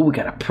memory. Oh, we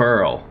got a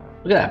pearl.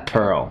 Look at that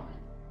pearl.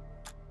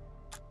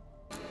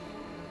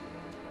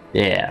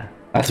 Yeah,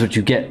 that's what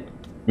you get,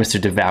 Mr.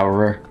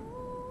 Devourer.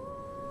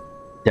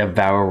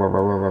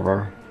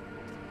 Devourer.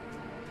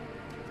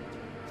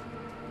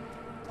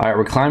 Alright,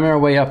 we're climbing our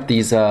way up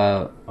these,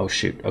 oh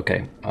shoot,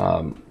 okay.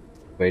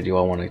 Wait, do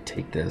I want to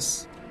take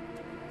this?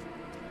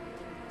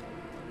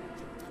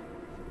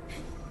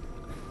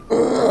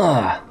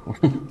 Ugh.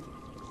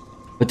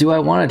 But do I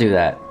want to do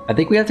that? I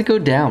think we have to go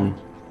down.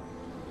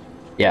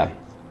 Yeah.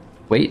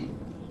 Wait.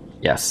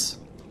 Yes.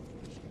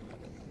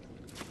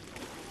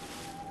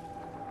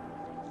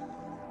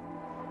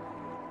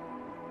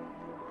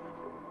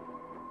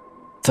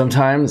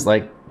 Sometimes,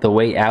 like, the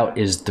way out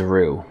is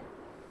through.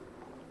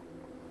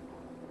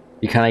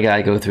 You kind of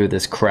gotta go through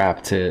this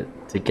crap to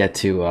get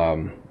to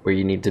where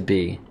you need to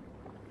be.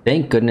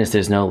 Thank goodness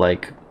there's no,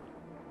 like,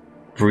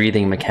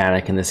 breathing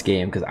mechanic in this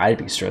game, because I'd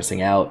be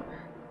stressing out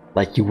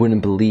like you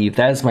wouldn't believe.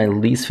 That is my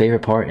least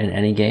favorite part in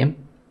any game.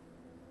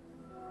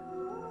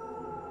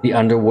 The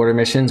underwater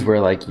missions where,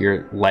 like,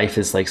 your life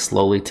is, like,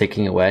 slowly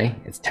ticking away.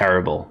 It's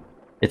terrible.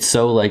 It's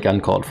so, like,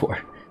 uncalled for.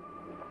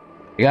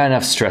 I got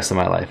enough stress in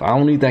my life. I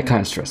don't need that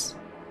kind of stress.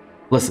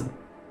 Listen.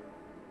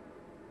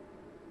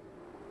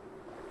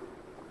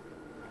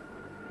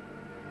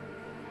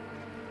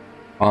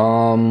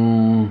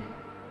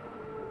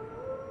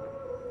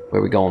 Where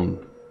are we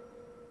going?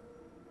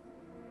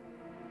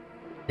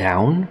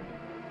 Down?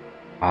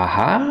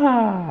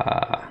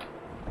 Aha!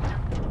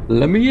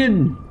 Let me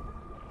in!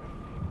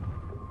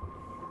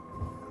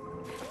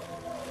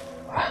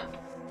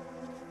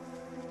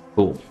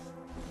 Cool.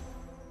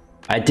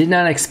 I did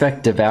not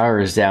expect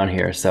Devourers down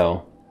here,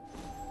 so...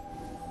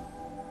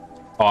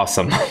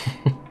 Awesome.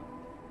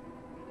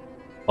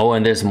 Oh,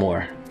 and there's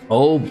more.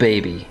 Oh,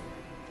 baby.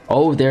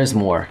 Oh, there's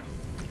more.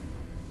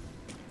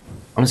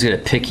 I'm just gonna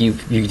pick you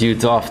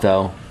dudes off,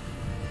 though.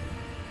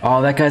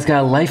 Oh, that guy's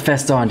got a life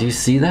vest on. Do you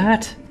see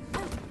that?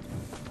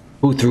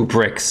 Who threw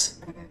bricks?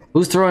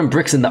 Who's throwing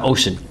bricks in the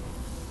ocean?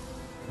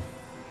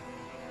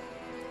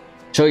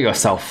 Show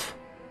yourself.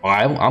 Oh,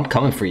 I'm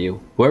coming for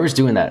you. Whoever's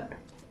doing that.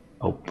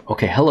 Oh,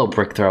 okay. Hello,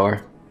 brick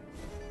thrower.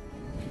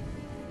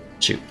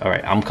 Shoot. All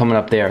right, I'm coming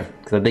up there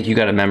because I think you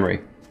got a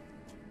memory.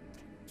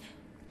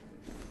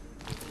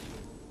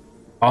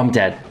 Oh, I'm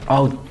dead.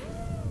 Oh.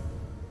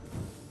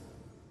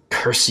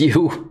 Curse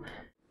you.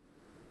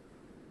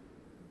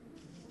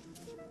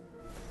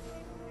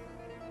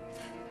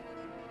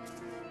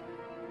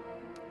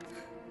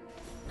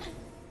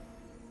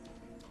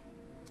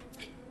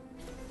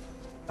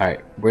 Alright,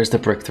 where's the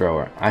brick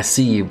thrower? I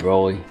see you,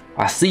 bro.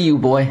 I see you,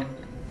 boy.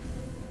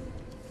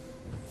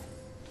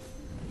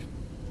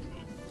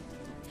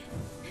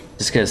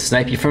 Just gonna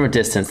snipe you from a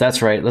distance.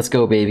 That's right. Let's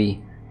go,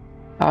 baby.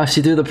 Oh,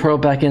 she threw the pearl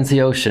back into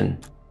the ocean.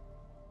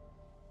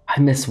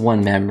 I missed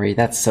one memory.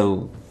 That's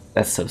so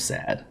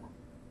sad.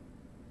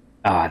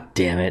 Ah,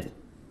 damn it.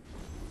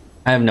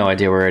 I have no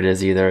idea where it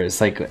is either.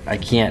 It's like, I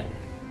can't.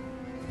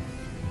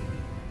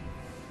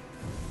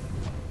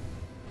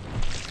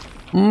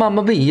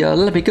 Mamma mia,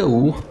 let me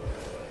go.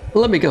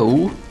 Let me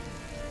go.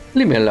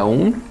 Leave me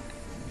alone.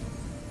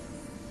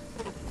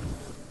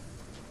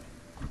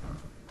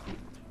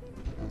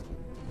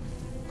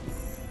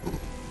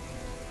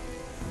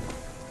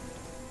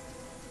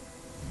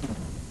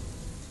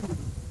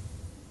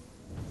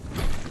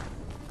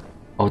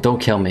 Oh, don't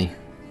kill me.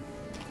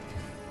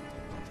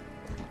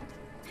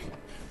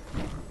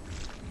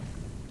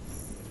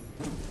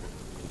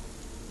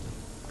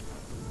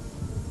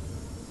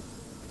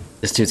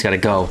 This dude's gotta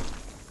go.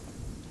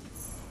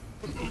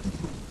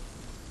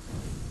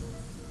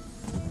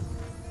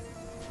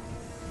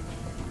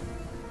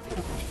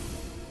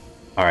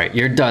 Alright,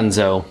 you're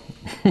donezo.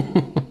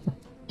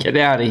 Get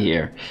out of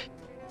here.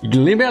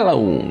 Leave me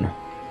alone.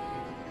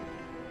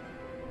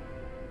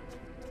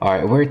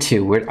 Alright, where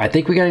to? I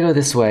think we gotta go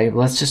this way.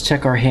 Let's just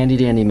check our handy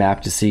dandy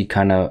map to see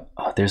kind of...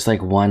 Oh, there's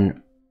like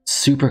one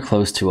super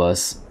close to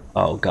us.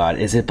 Oh god,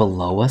 is it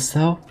below us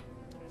though?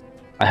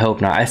 I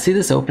hope not. I see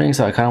this opening,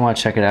 so I kind of want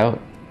to check it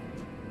out.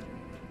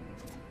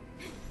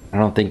 I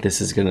don't think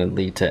this is gonna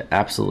lead to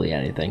absolutely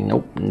anything.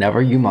 Nope,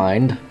 never you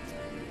mind.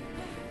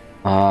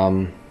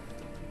 I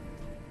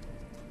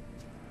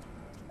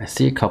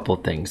see a couple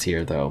things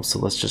here though, so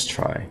let's just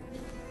try.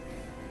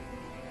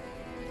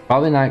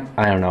 Probably not,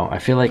 I don't know. I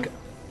feel like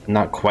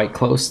not quite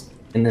close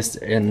in this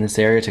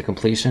area to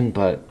completion,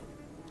 but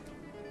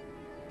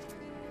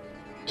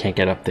can't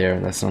get up there.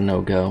 That's a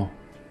no-go.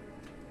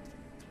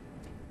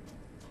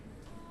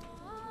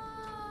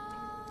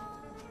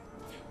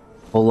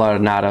 Whole lot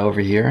of nada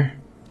over here.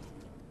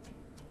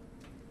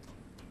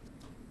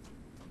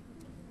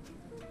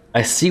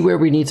 I see where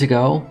we need to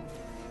go.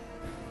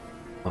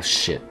 Oh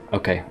shit.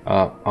 Okay.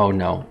 Oh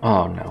no.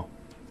 Oh no.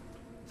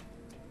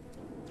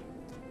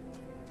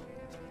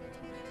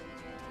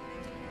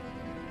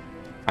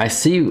 I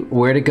see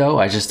where to go.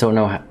 I just don't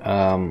know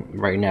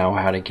right now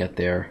how to get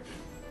there.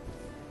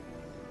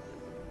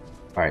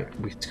 All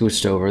right, we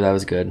scooched over. That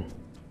was good.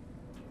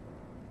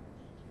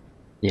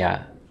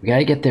 Yeah, we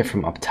gotta get there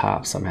from up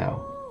top somehow.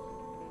 All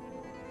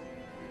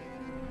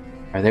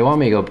right, they want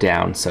me to go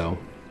down, so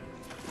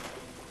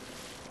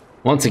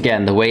once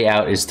again, the way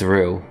out is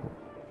through.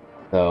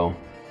 So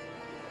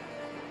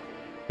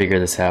figure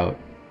this out.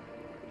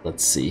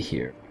 Let's see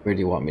here. Where do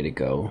you want me to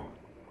go?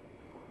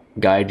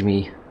 Guide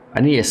me.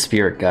 I need a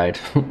spirit guide.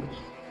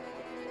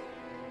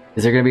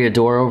 Is there gonna be a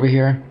door over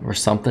here or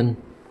something?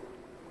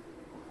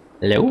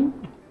 Hello?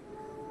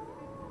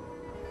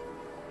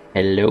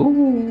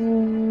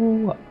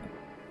 Hello?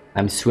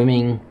 I'm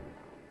swimming.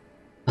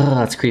 Ugh,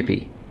 that's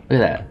creepy. Look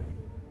at that.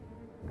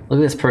 Look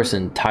at this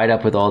person tied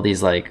up with all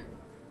these, like...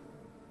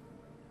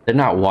 They're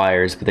not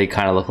wires, but they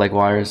kind of look like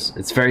wires.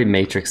 It's very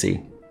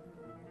Matrixy.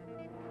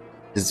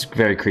 It's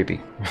very creepy.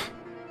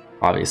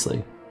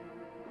 Obviously.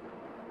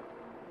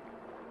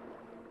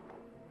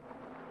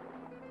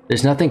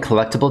 There's nothing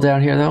collectible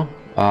down here,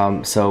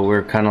 though. So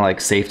we're kind of,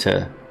 like, safe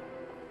to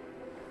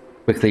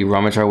quickly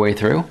rummage our way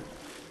through.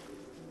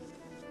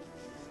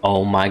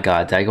 Oh my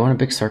god, did I go in a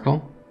big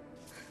circle?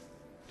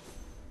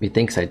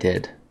 Methinks I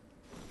did.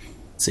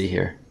 Let's see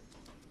here.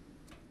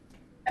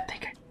 I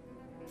think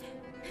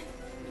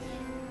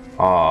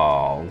I...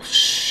 Oh,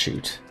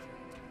 shoot.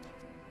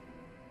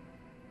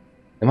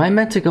 Am I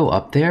meant to go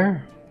up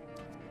there?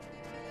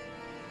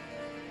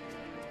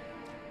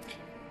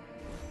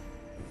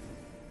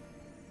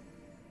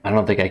 I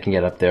don't think I can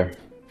get up there.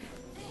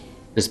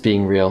 Just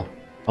being real.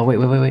 Oh,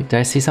 wait. Did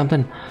I see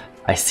something?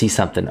 I see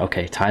something.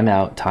 Okay, time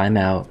out, time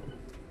out.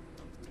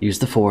 Use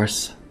the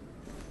force.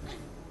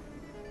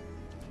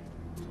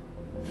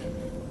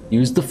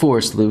 Use the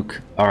force,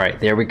 Luke. Alright,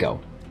 there we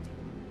go.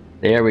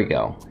 There we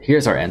go.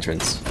 Here's our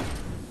entrance.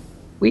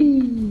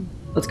 Whee!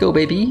 Let's go,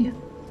 baby!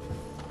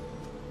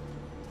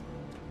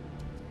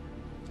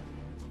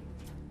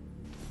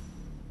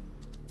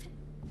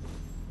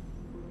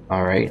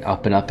 Alright,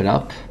 up and up and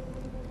up.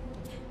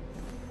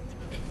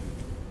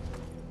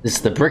 This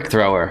is the brick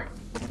thrower.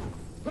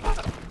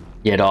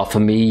 Get off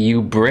of me,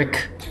 you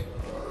brick.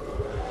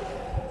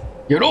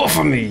 Get off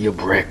of me, you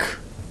brick.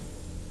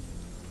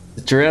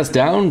 Sit your ass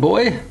down,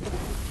 boy.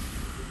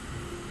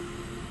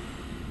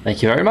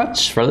 Thank you very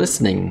much for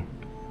listening.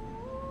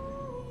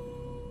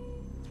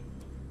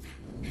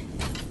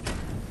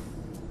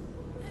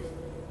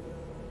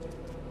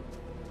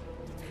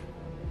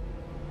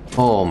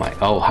 Oh my,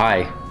 oh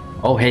hi.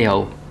 Oh hey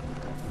ho.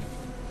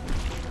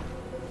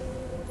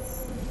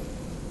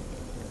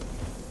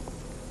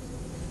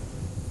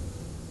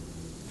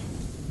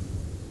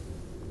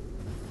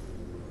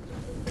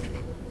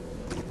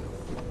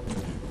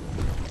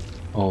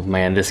 Oh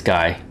man, this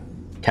guy.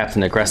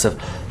 Captain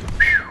Aggressive.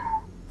 Whew.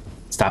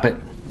 Stop it.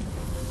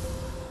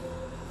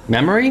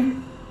 Memory?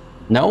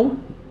 No?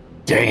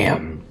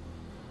 Damn.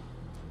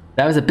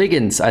 That was a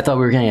biggins. I thought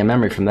we were getting a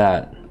memory from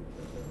that.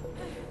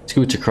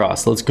 Scooch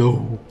across. Let's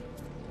go.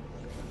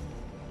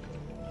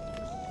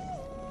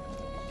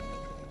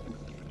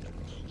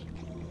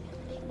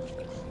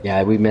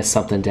 Yeah, we missed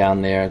something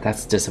down there.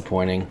 That's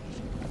disappointing.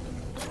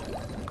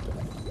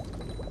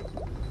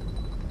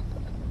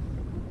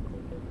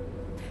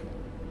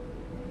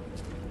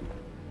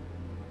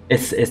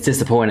 It's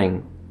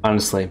disappointing,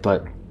 honestly,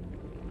 but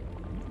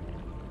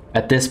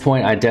at this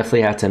point I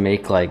definitely have to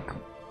make like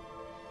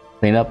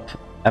cleanup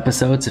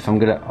episodes if I'm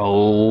gonna...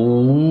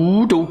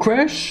 Oh, don't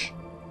crash.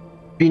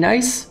 Be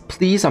nice,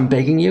 please, I'm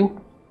begging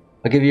you.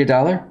 I'll give you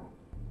 $1.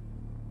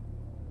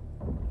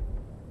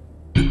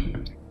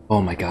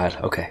 Oh my god,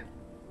 okay.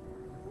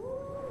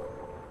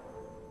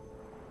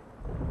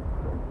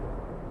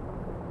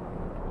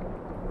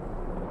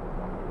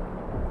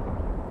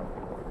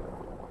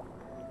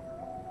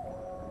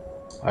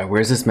 Alright,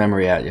 where's this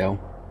memory at, yo?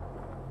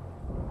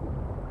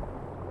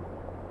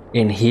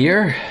 In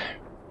here?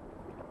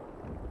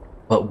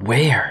 But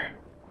where?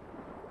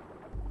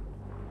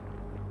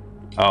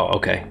 Oh,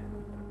 okay.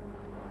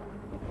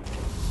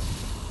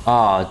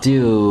 Aw,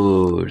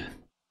 dude.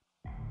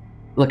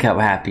 Look how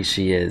happy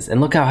she is. And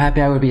look how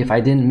happy I would be if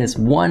I didn't miss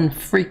one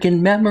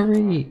freaking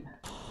memory.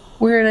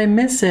 Where did I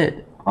miss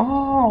it?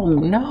 Oh,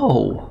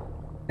 no.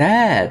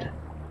 Dad.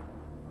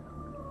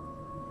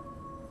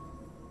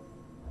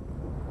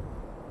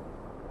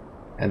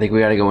 I think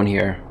we gotta go in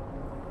here.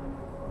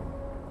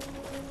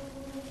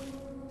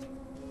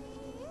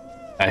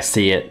 I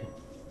see it.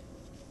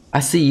 I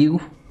see you.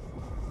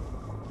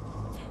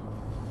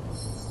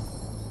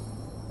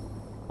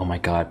 Oh my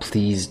god,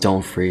 please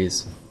don't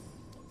freeze.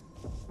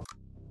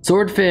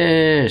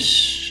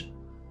 Swordfish!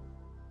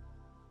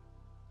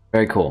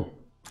 Very cool.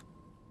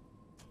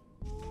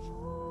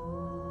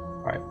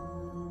 Alright.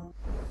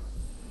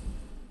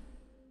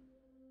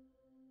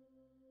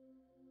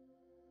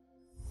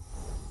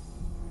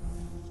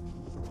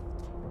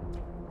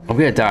 I'm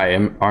gonna die,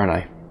 aren't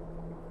I?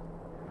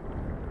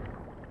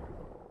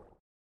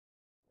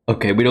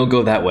 Okay, we don't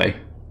go that way.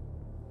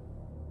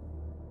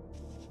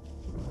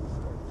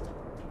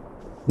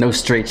 No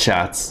straight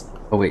shots.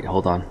 Oh wait,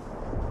 hold on.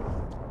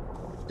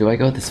 Do I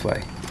go this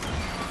way?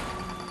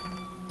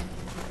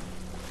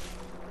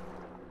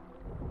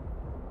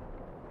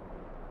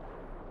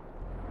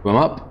 Swim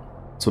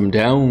up, swim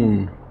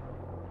down.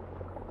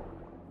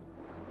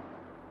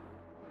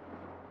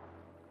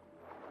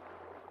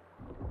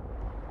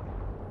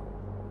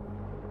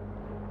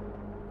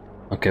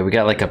 Okay, we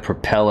got like a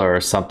propeller or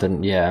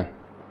something, yeah.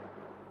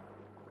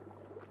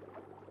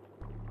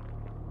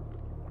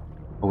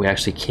 Oh we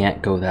actually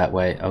can't go that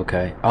way.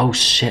 Okay. Oh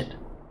shit.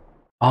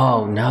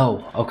 Oh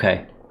no.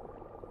 Okay.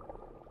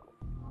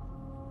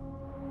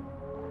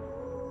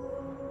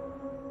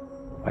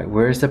 Alright,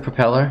 where's the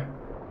propeller?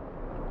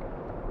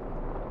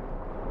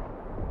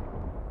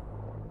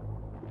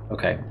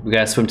 Okay, we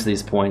gotta swim to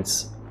these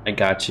points. I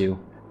got you.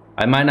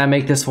 I might not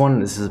make this one.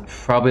 This is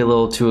probably a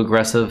little too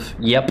aggressive.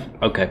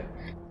 Yep. Okay. At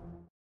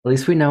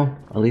least we know.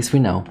 At least we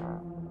know.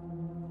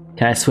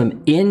 Can I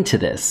swim into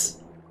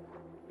this?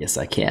 Yes,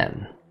 I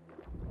can.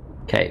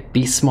 Okay,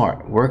 be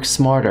smart. Work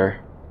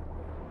smarter.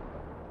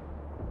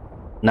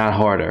 Not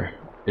harder.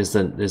 Is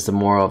the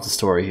moral of the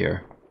story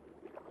here.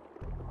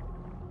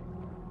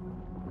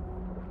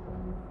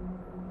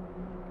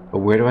 But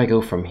where do I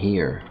go from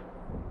here?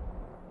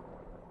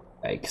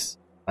 Yikes.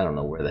 I don't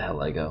know where the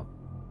hell I go.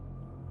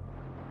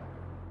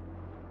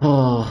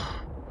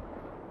 Oh.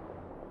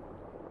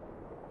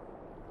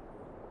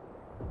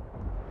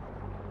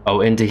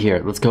 Oh, into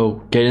here. Let's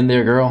go. Get in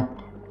there, girl.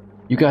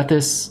 You got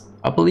this.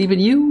 I believe in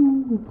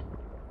you.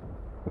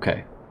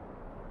 Okay.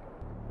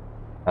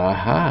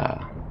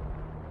 Aha.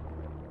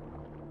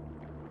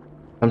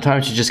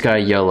 Sometimes you just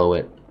gotta YOLO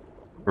it.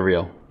 For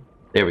real.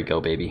 There we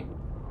go, baby.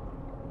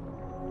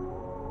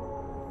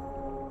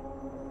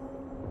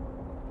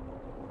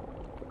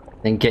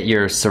 Then get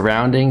your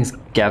surroundings,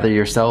 gather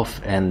yourself,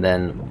 and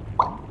then...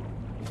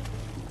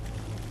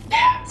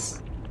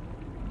 Yes!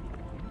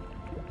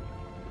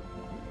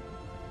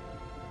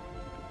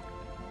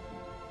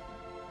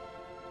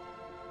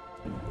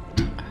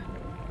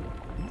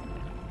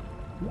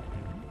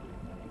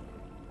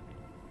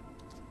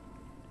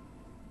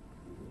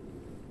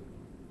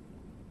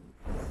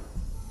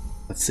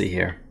 Let's see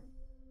here.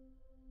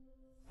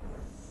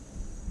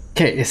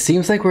 Okay, it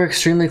seems like we're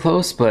extremely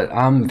close, but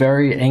I'm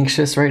very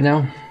anxious right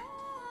now.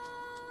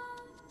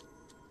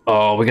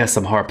 Oh, we got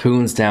some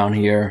harpoons down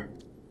here.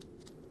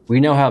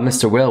 We know how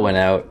Mr. Whale went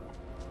out.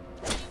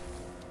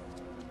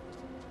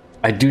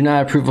 I do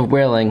not approve of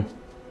whaling.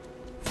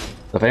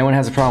 So if anyone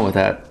has a problem with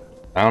that,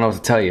 I don't know what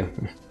to tell you.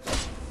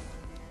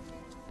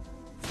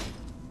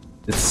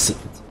 It's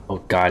oh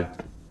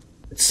god.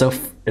 It's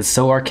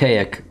so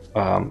archaic.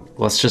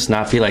 Let's just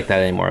not be like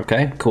that anymore,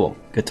 okay? Cool.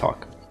 Good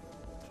talk.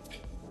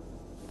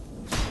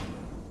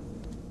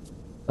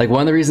 Like,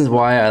 one of the reasons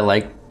why I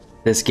like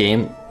this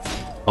game,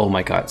 oh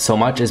my god, so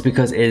much, is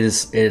because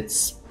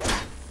it's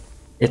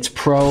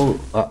pro.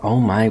 Oh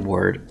my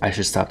word, I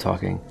should stop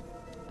talking.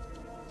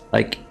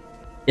 Like,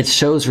 it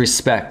shows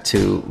respect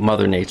to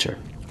Mother Nature.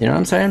 You know what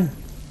I'm saying?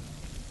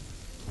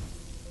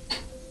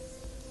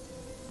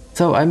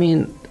 So I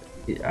mean,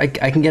 I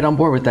can get on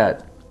board with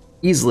that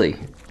easily,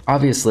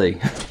 obviously.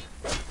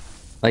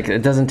 Like,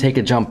 it doesn't take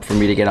a jump for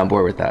me to get on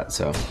board with that.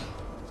 So,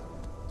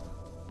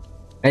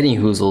 any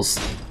hoozles,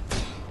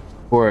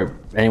 or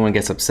anyone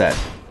gets upset.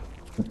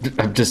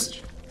 I'm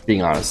just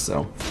being honest,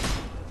 so.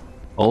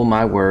 Oh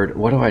my word,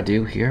 what do I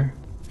do here?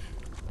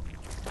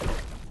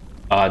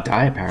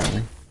 Die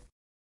apparently.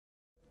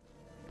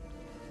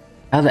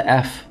 How the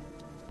F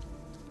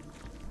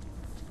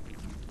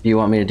do you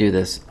want me to do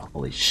this?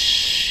 Holy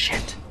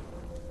shit.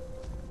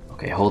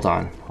 Okay, hold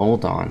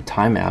on,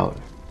 time out.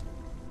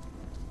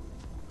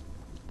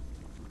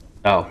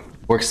 Oh,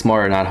 work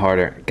smarter, not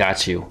harder.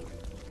 Got you.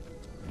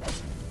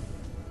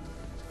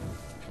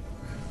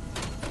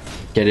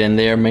 Get in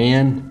there,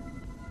 man.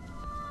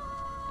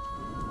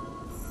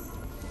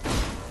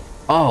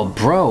 Oh,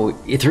 bro,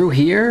 through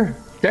here?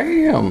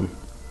 Damn.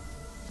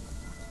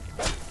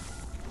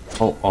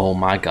 Oh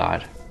my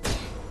god.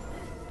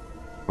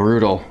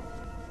 Brutal.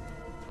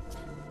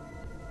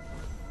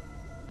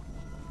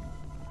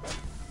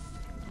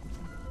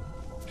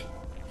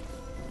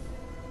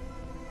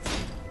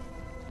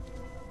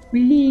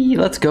 Whee,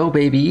 let's go,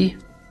 baby.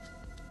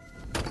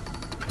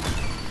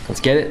 Let's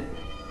get it.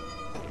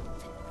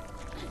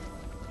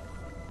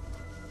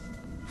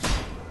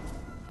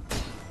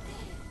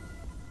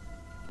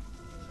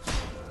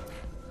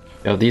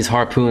 Yo, these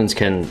harpoons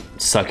can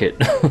suck it.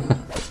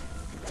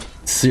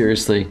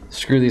 Seriously,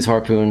 screw these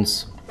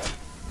harpoons.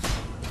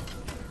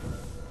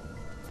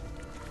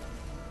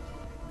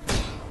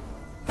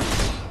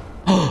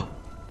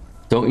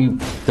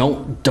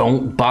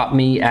 Don't bot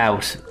me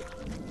out.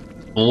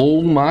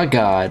 Oh my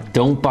god,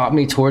 don't bot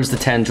me towards the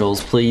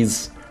tendrils,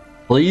 please.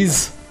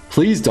 Please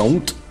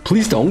don't.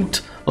 Please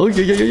don't. Oh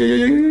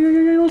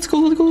yeah. Let's go.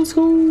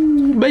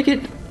 Make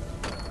it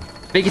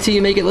till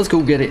you make it. Let's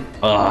go get it.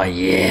 Oh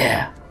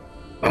yeah.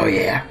 Oh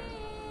yeah.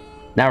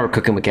 Now we're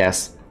cooking with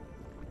gas.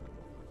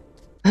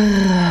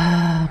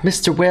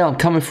 Mr. Whale, I'm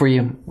coming for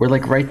you. We're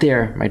like right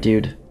there, my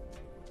dude.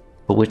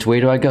 But which way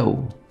do I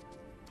go?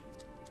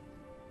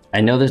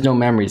 I know there's no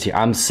memories here.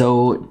 I'm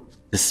so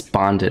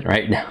despondent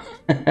right now.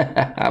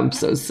 I'm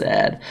so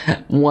sad.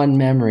 One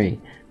memory.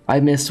 I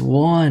missed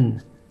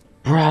one.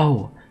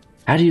 Bro,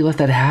 how do you let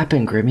that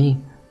happen, Grimmy?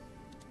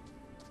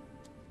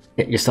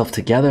 Get yourself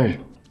together.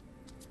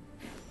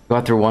 Go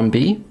out through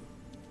 1B?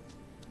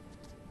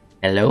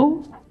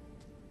 Hello?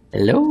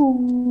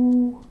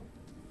 Hello?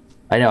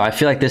 I know, I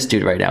feel like this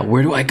dude right now.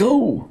 Where do I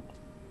go?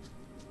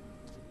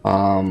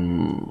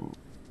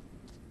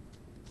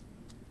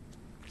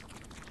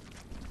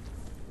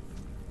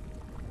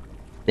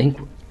 think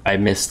I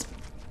missed.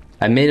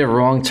 I made a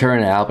wrong turn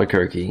in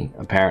Albuquerque,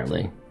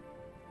 apparently.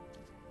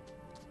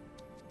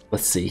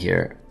 Let's see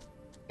here.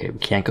 Okay, we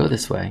can't go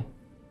this way.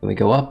 Can we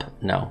go up?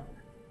 No.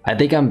 I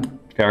think I'm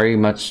very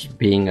much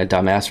being a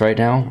dumbass right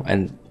now,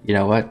 and you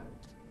know what?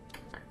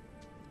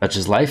 Such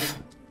is life.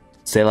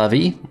 C'est la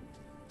vie.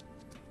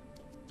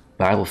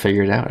 But I will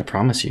figure it out, I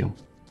promise you.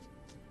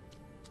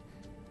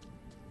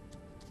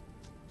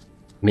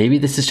 Maybe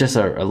this is just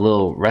a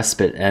little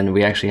respite and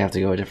we actually have to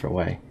go a different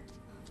way.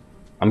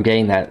 I'm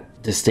getting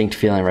that distinct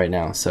feeling right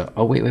now, so...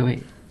 Oh, wait, wait,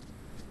 wait.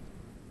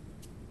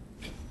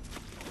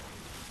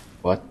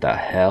 What the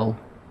hell?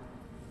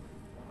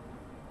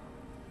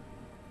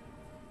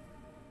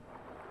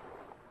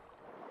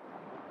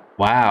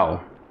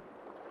 Wow.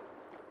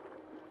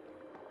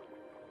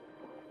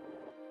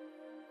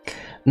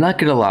 I'm not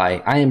gonna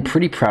lie, I am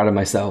pretty proud of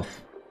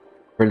myself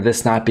for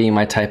this not being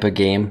my type of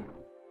game.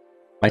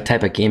 My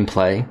type of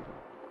gameplay.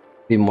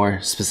 Be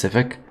more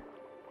specific.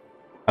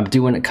 I'm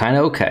doing it kind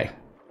of okay.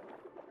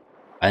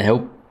 I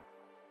hope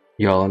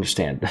you all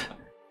understand.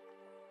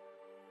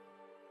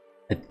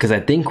 Because I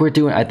think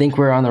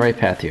we're on the right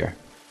path here.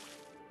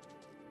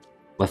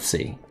 Let's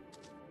see.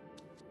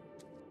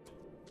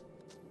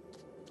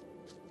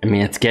 I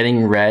mean, it's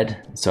getting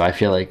red, so I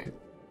feel like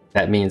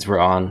that means we're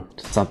on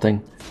to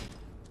something.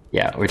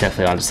 Yeah, we're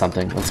definitely on to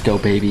something. Let's go,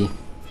 baby.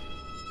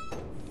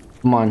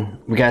 Come on,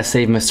 we gotta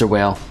save Mr.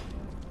 Whale.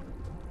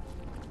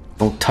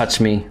 Don't touch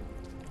me.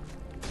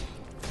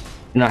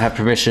 Do not have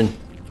permission.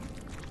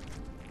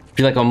 I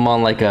feel like I'm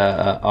on like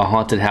a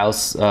haunted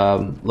house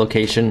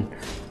location.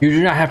 You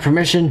do not have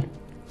permission.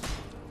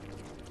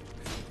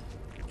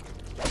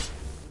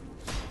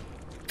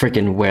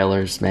 Freaking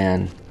whalers,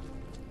 man.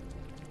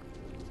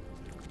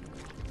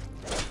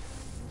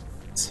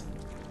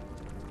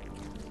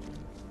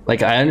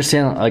 Like, I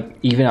understand, like,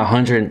 even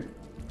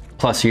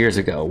 100+ years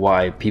ago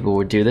why people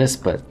would do this,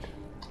 but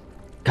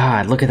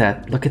God, look at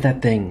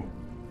that thing.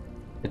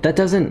 If that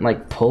doesn't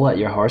like pull at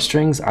your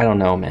heartstrings, I don't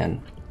know,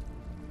 man.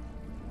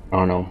 I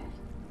don't know.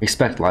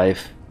 Respect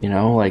life, you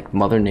know, like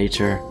Mother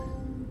Nature.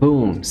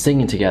 Boom,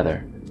 singing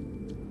together.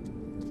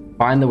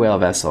 Find the whale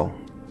vessel.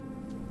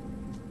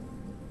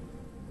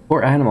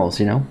 Poor animals,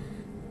 you know.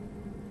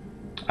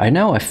 I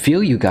know, I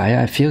feel you,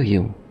 Gaia, I feel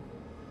you.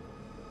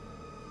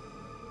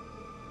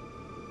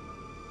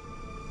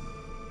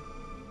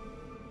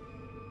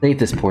 Save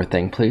this poor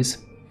thing, please.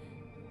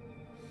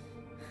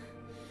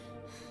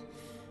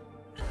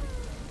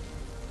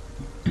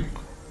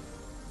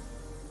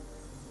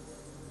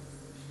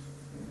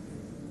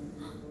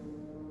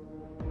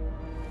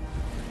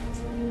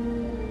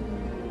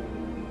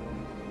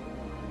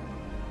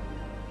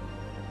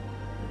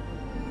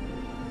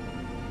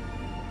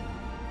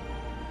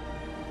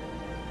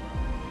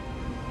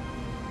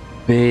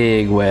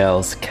 Big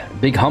whales,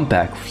 big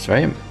humpbacks,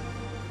 right?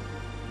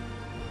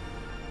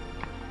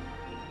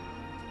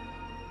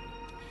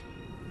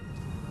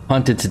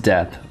 Hunted to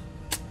death.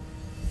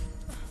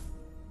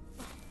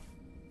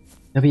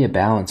 There'll be a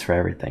balance for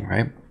everything,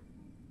 right?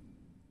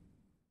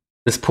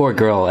 This poor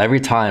girl, every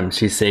time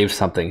she saves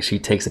something, she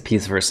takes a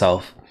piece of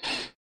herself.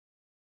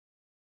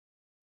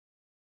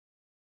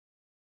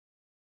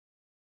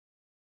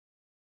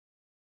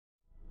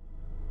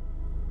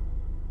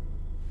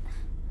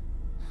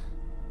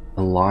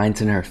 The lines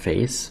in her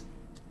face.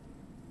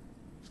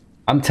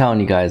 I'm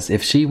telling you guys,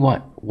 if she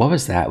what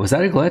was that? Was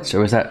that a glitch or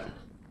was that...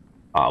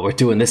 Oh, we're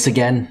doing this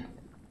again.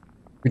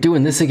 We're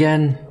doing this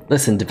again.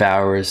 Listen,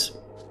 Devourers.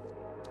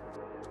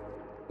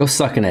 Go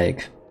suck an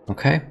egg,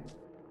 okay?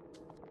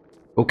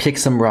 Go kick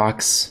some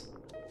rocks.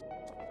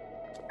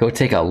 Go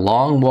take a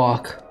long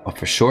walk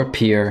off a short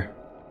pier.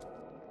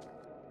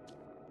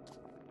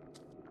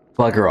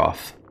 Bugger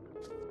off.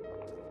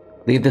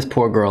 Leave this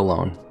poor girl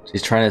alone.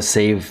 She's trying to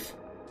save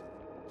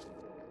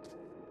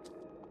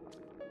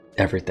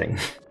everything.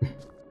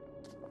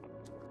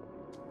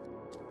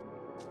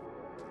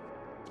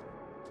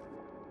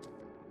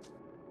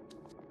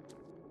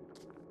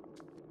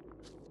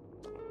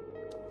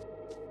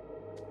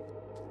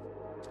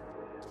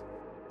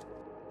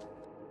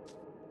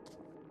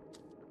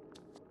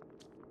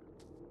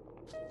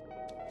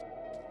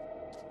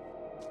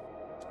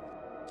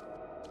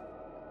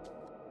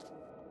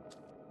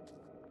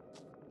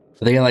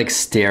 Are they gonna like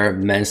stare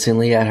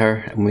menacingly at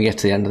her when we get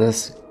to the end of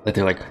this? Like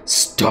they're like,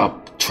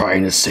 stop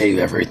trying to save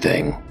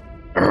everything.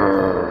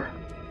 Urgh.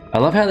 I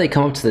love how they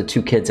come up to the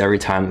two kids every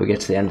time we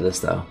get to the end of this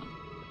though.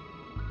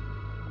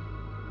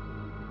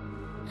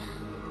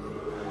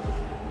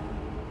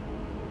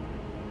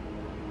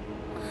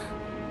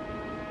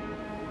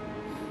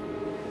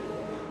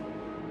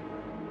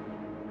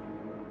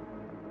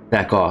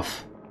 Back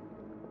off.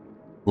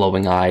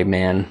 Glowing eye,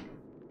 man.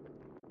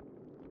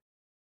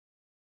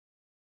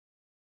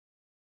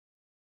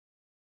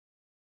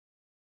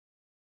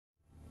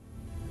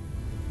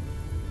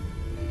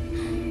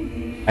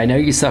 I know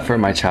you suffer,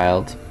 my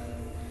child.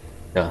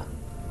 Duh.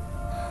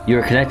 You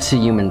are connected to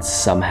humans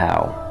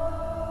somehow.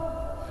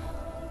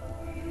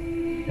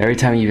 Every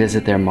time you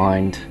visit their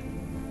mind,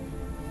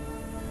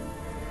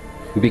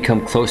 you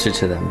become closer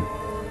to them.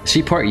 Is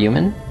she part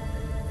human?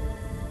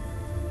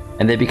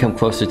 And they become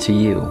closer to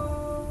you.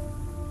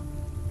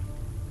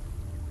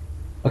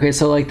 Okay,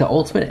 so like the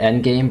ultimate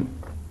end game,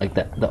 like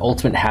the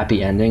ultimate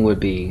happy ending would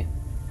be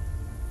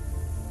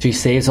she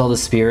saves all the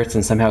spirits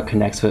and somehow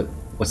connects with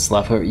what's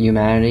left of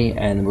humanity,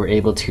 and we're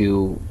able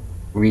to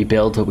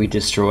rebuild what we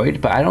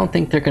destroyed. But I don't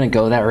think they're gonna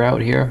go that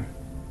route here.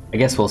 I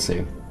guess we'll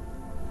see.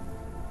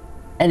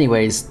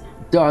 Anyways,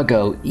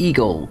 doggo,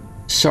 eagle,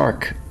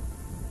 shark,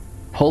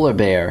 polar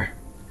bear,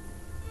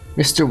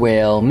 Mr.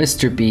 Whale,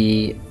 Mr.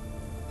 Bee,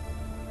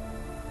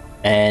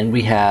 and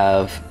we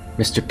have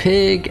Mr.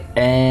 Pig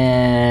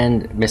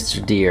and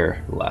Mr.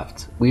 Deer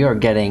left. We are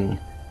getting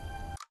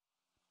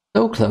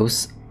so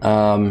close.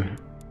 I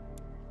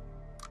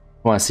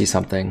want to see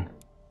something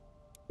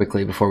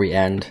quickly before we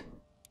end.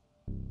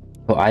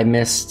 So I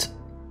missed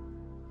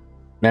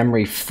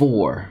memory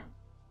 4.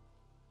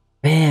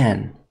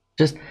 Man,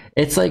 just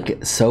it's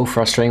like so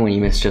frustrating when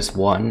you miss just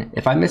one.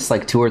 If I miss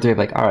like 2 or 3, I'm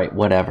like, all right,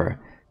 whatever.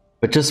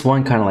 But just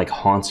one kind of like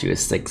haunts you.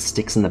 It's like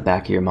sticks in the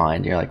back of your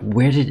mind. You're like,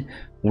 where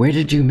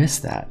did you miss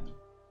that?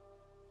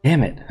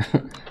 Damn it.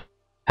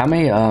 How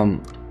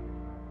many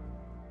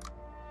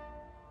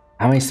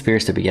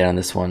spirits did we get on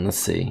this one? Let's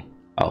see.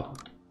 Oh.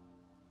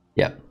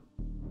 Yep.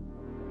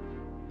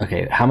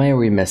 Okay, how many are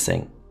we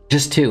missing?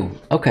 Just 2.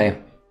 Okay.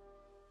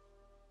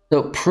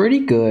 So pretty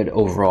good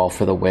overall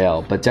for the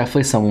whale, but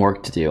definitely some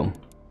work to do.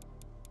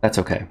 That's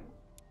okay.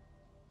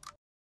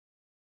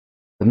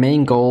 The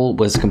main goal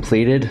was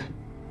completed.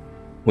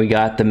 We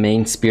got the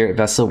main spirit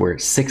vessel. We're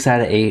 6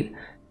 out of 8,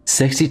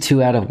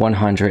 62 out of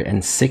 100,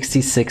 and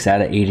 66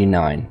 out of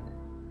 89.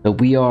 So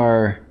we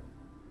are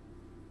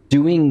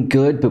doing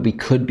good, but we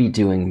could be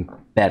doing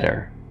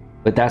better.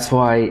 But that's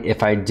why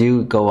if I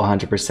do go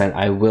 100%,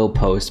 I will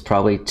post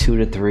probably 2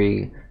 to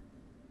 3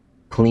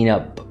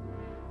 cleanup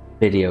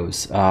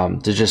videos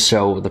to just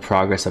show the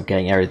progress of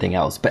getting everything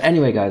else. But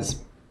anyway, guys,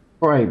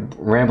 before I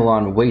ramble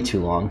on way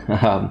too long,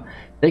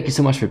 thank you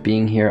so much for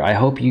being here. I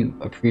hope you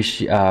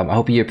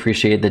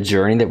appreciate the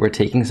journey that we're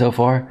taking so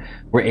far.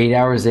 We're 8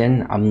 hours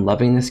in. I'm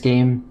loving this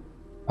game.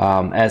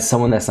 As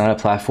someone that's not a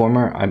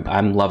platformer,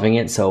 I'm loving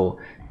it. So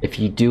if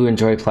you do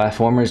enjoy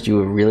platformers, you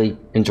will really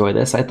enjoy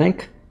this, I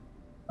think.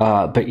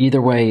 But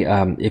either way,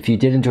 if you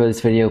did enjoy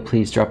this video,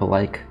 please drop a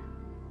like.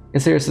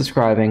 Consider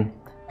subscribing.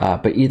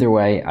 But either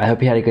way, I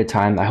hope you had a good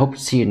time. I hope to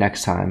see you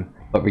next time.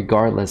 But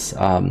regardless,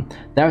 that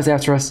was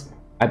After Us.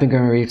 I've been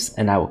Gaia,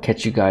 and I will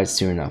catch you guys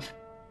soon enough.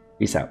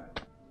 Peace out.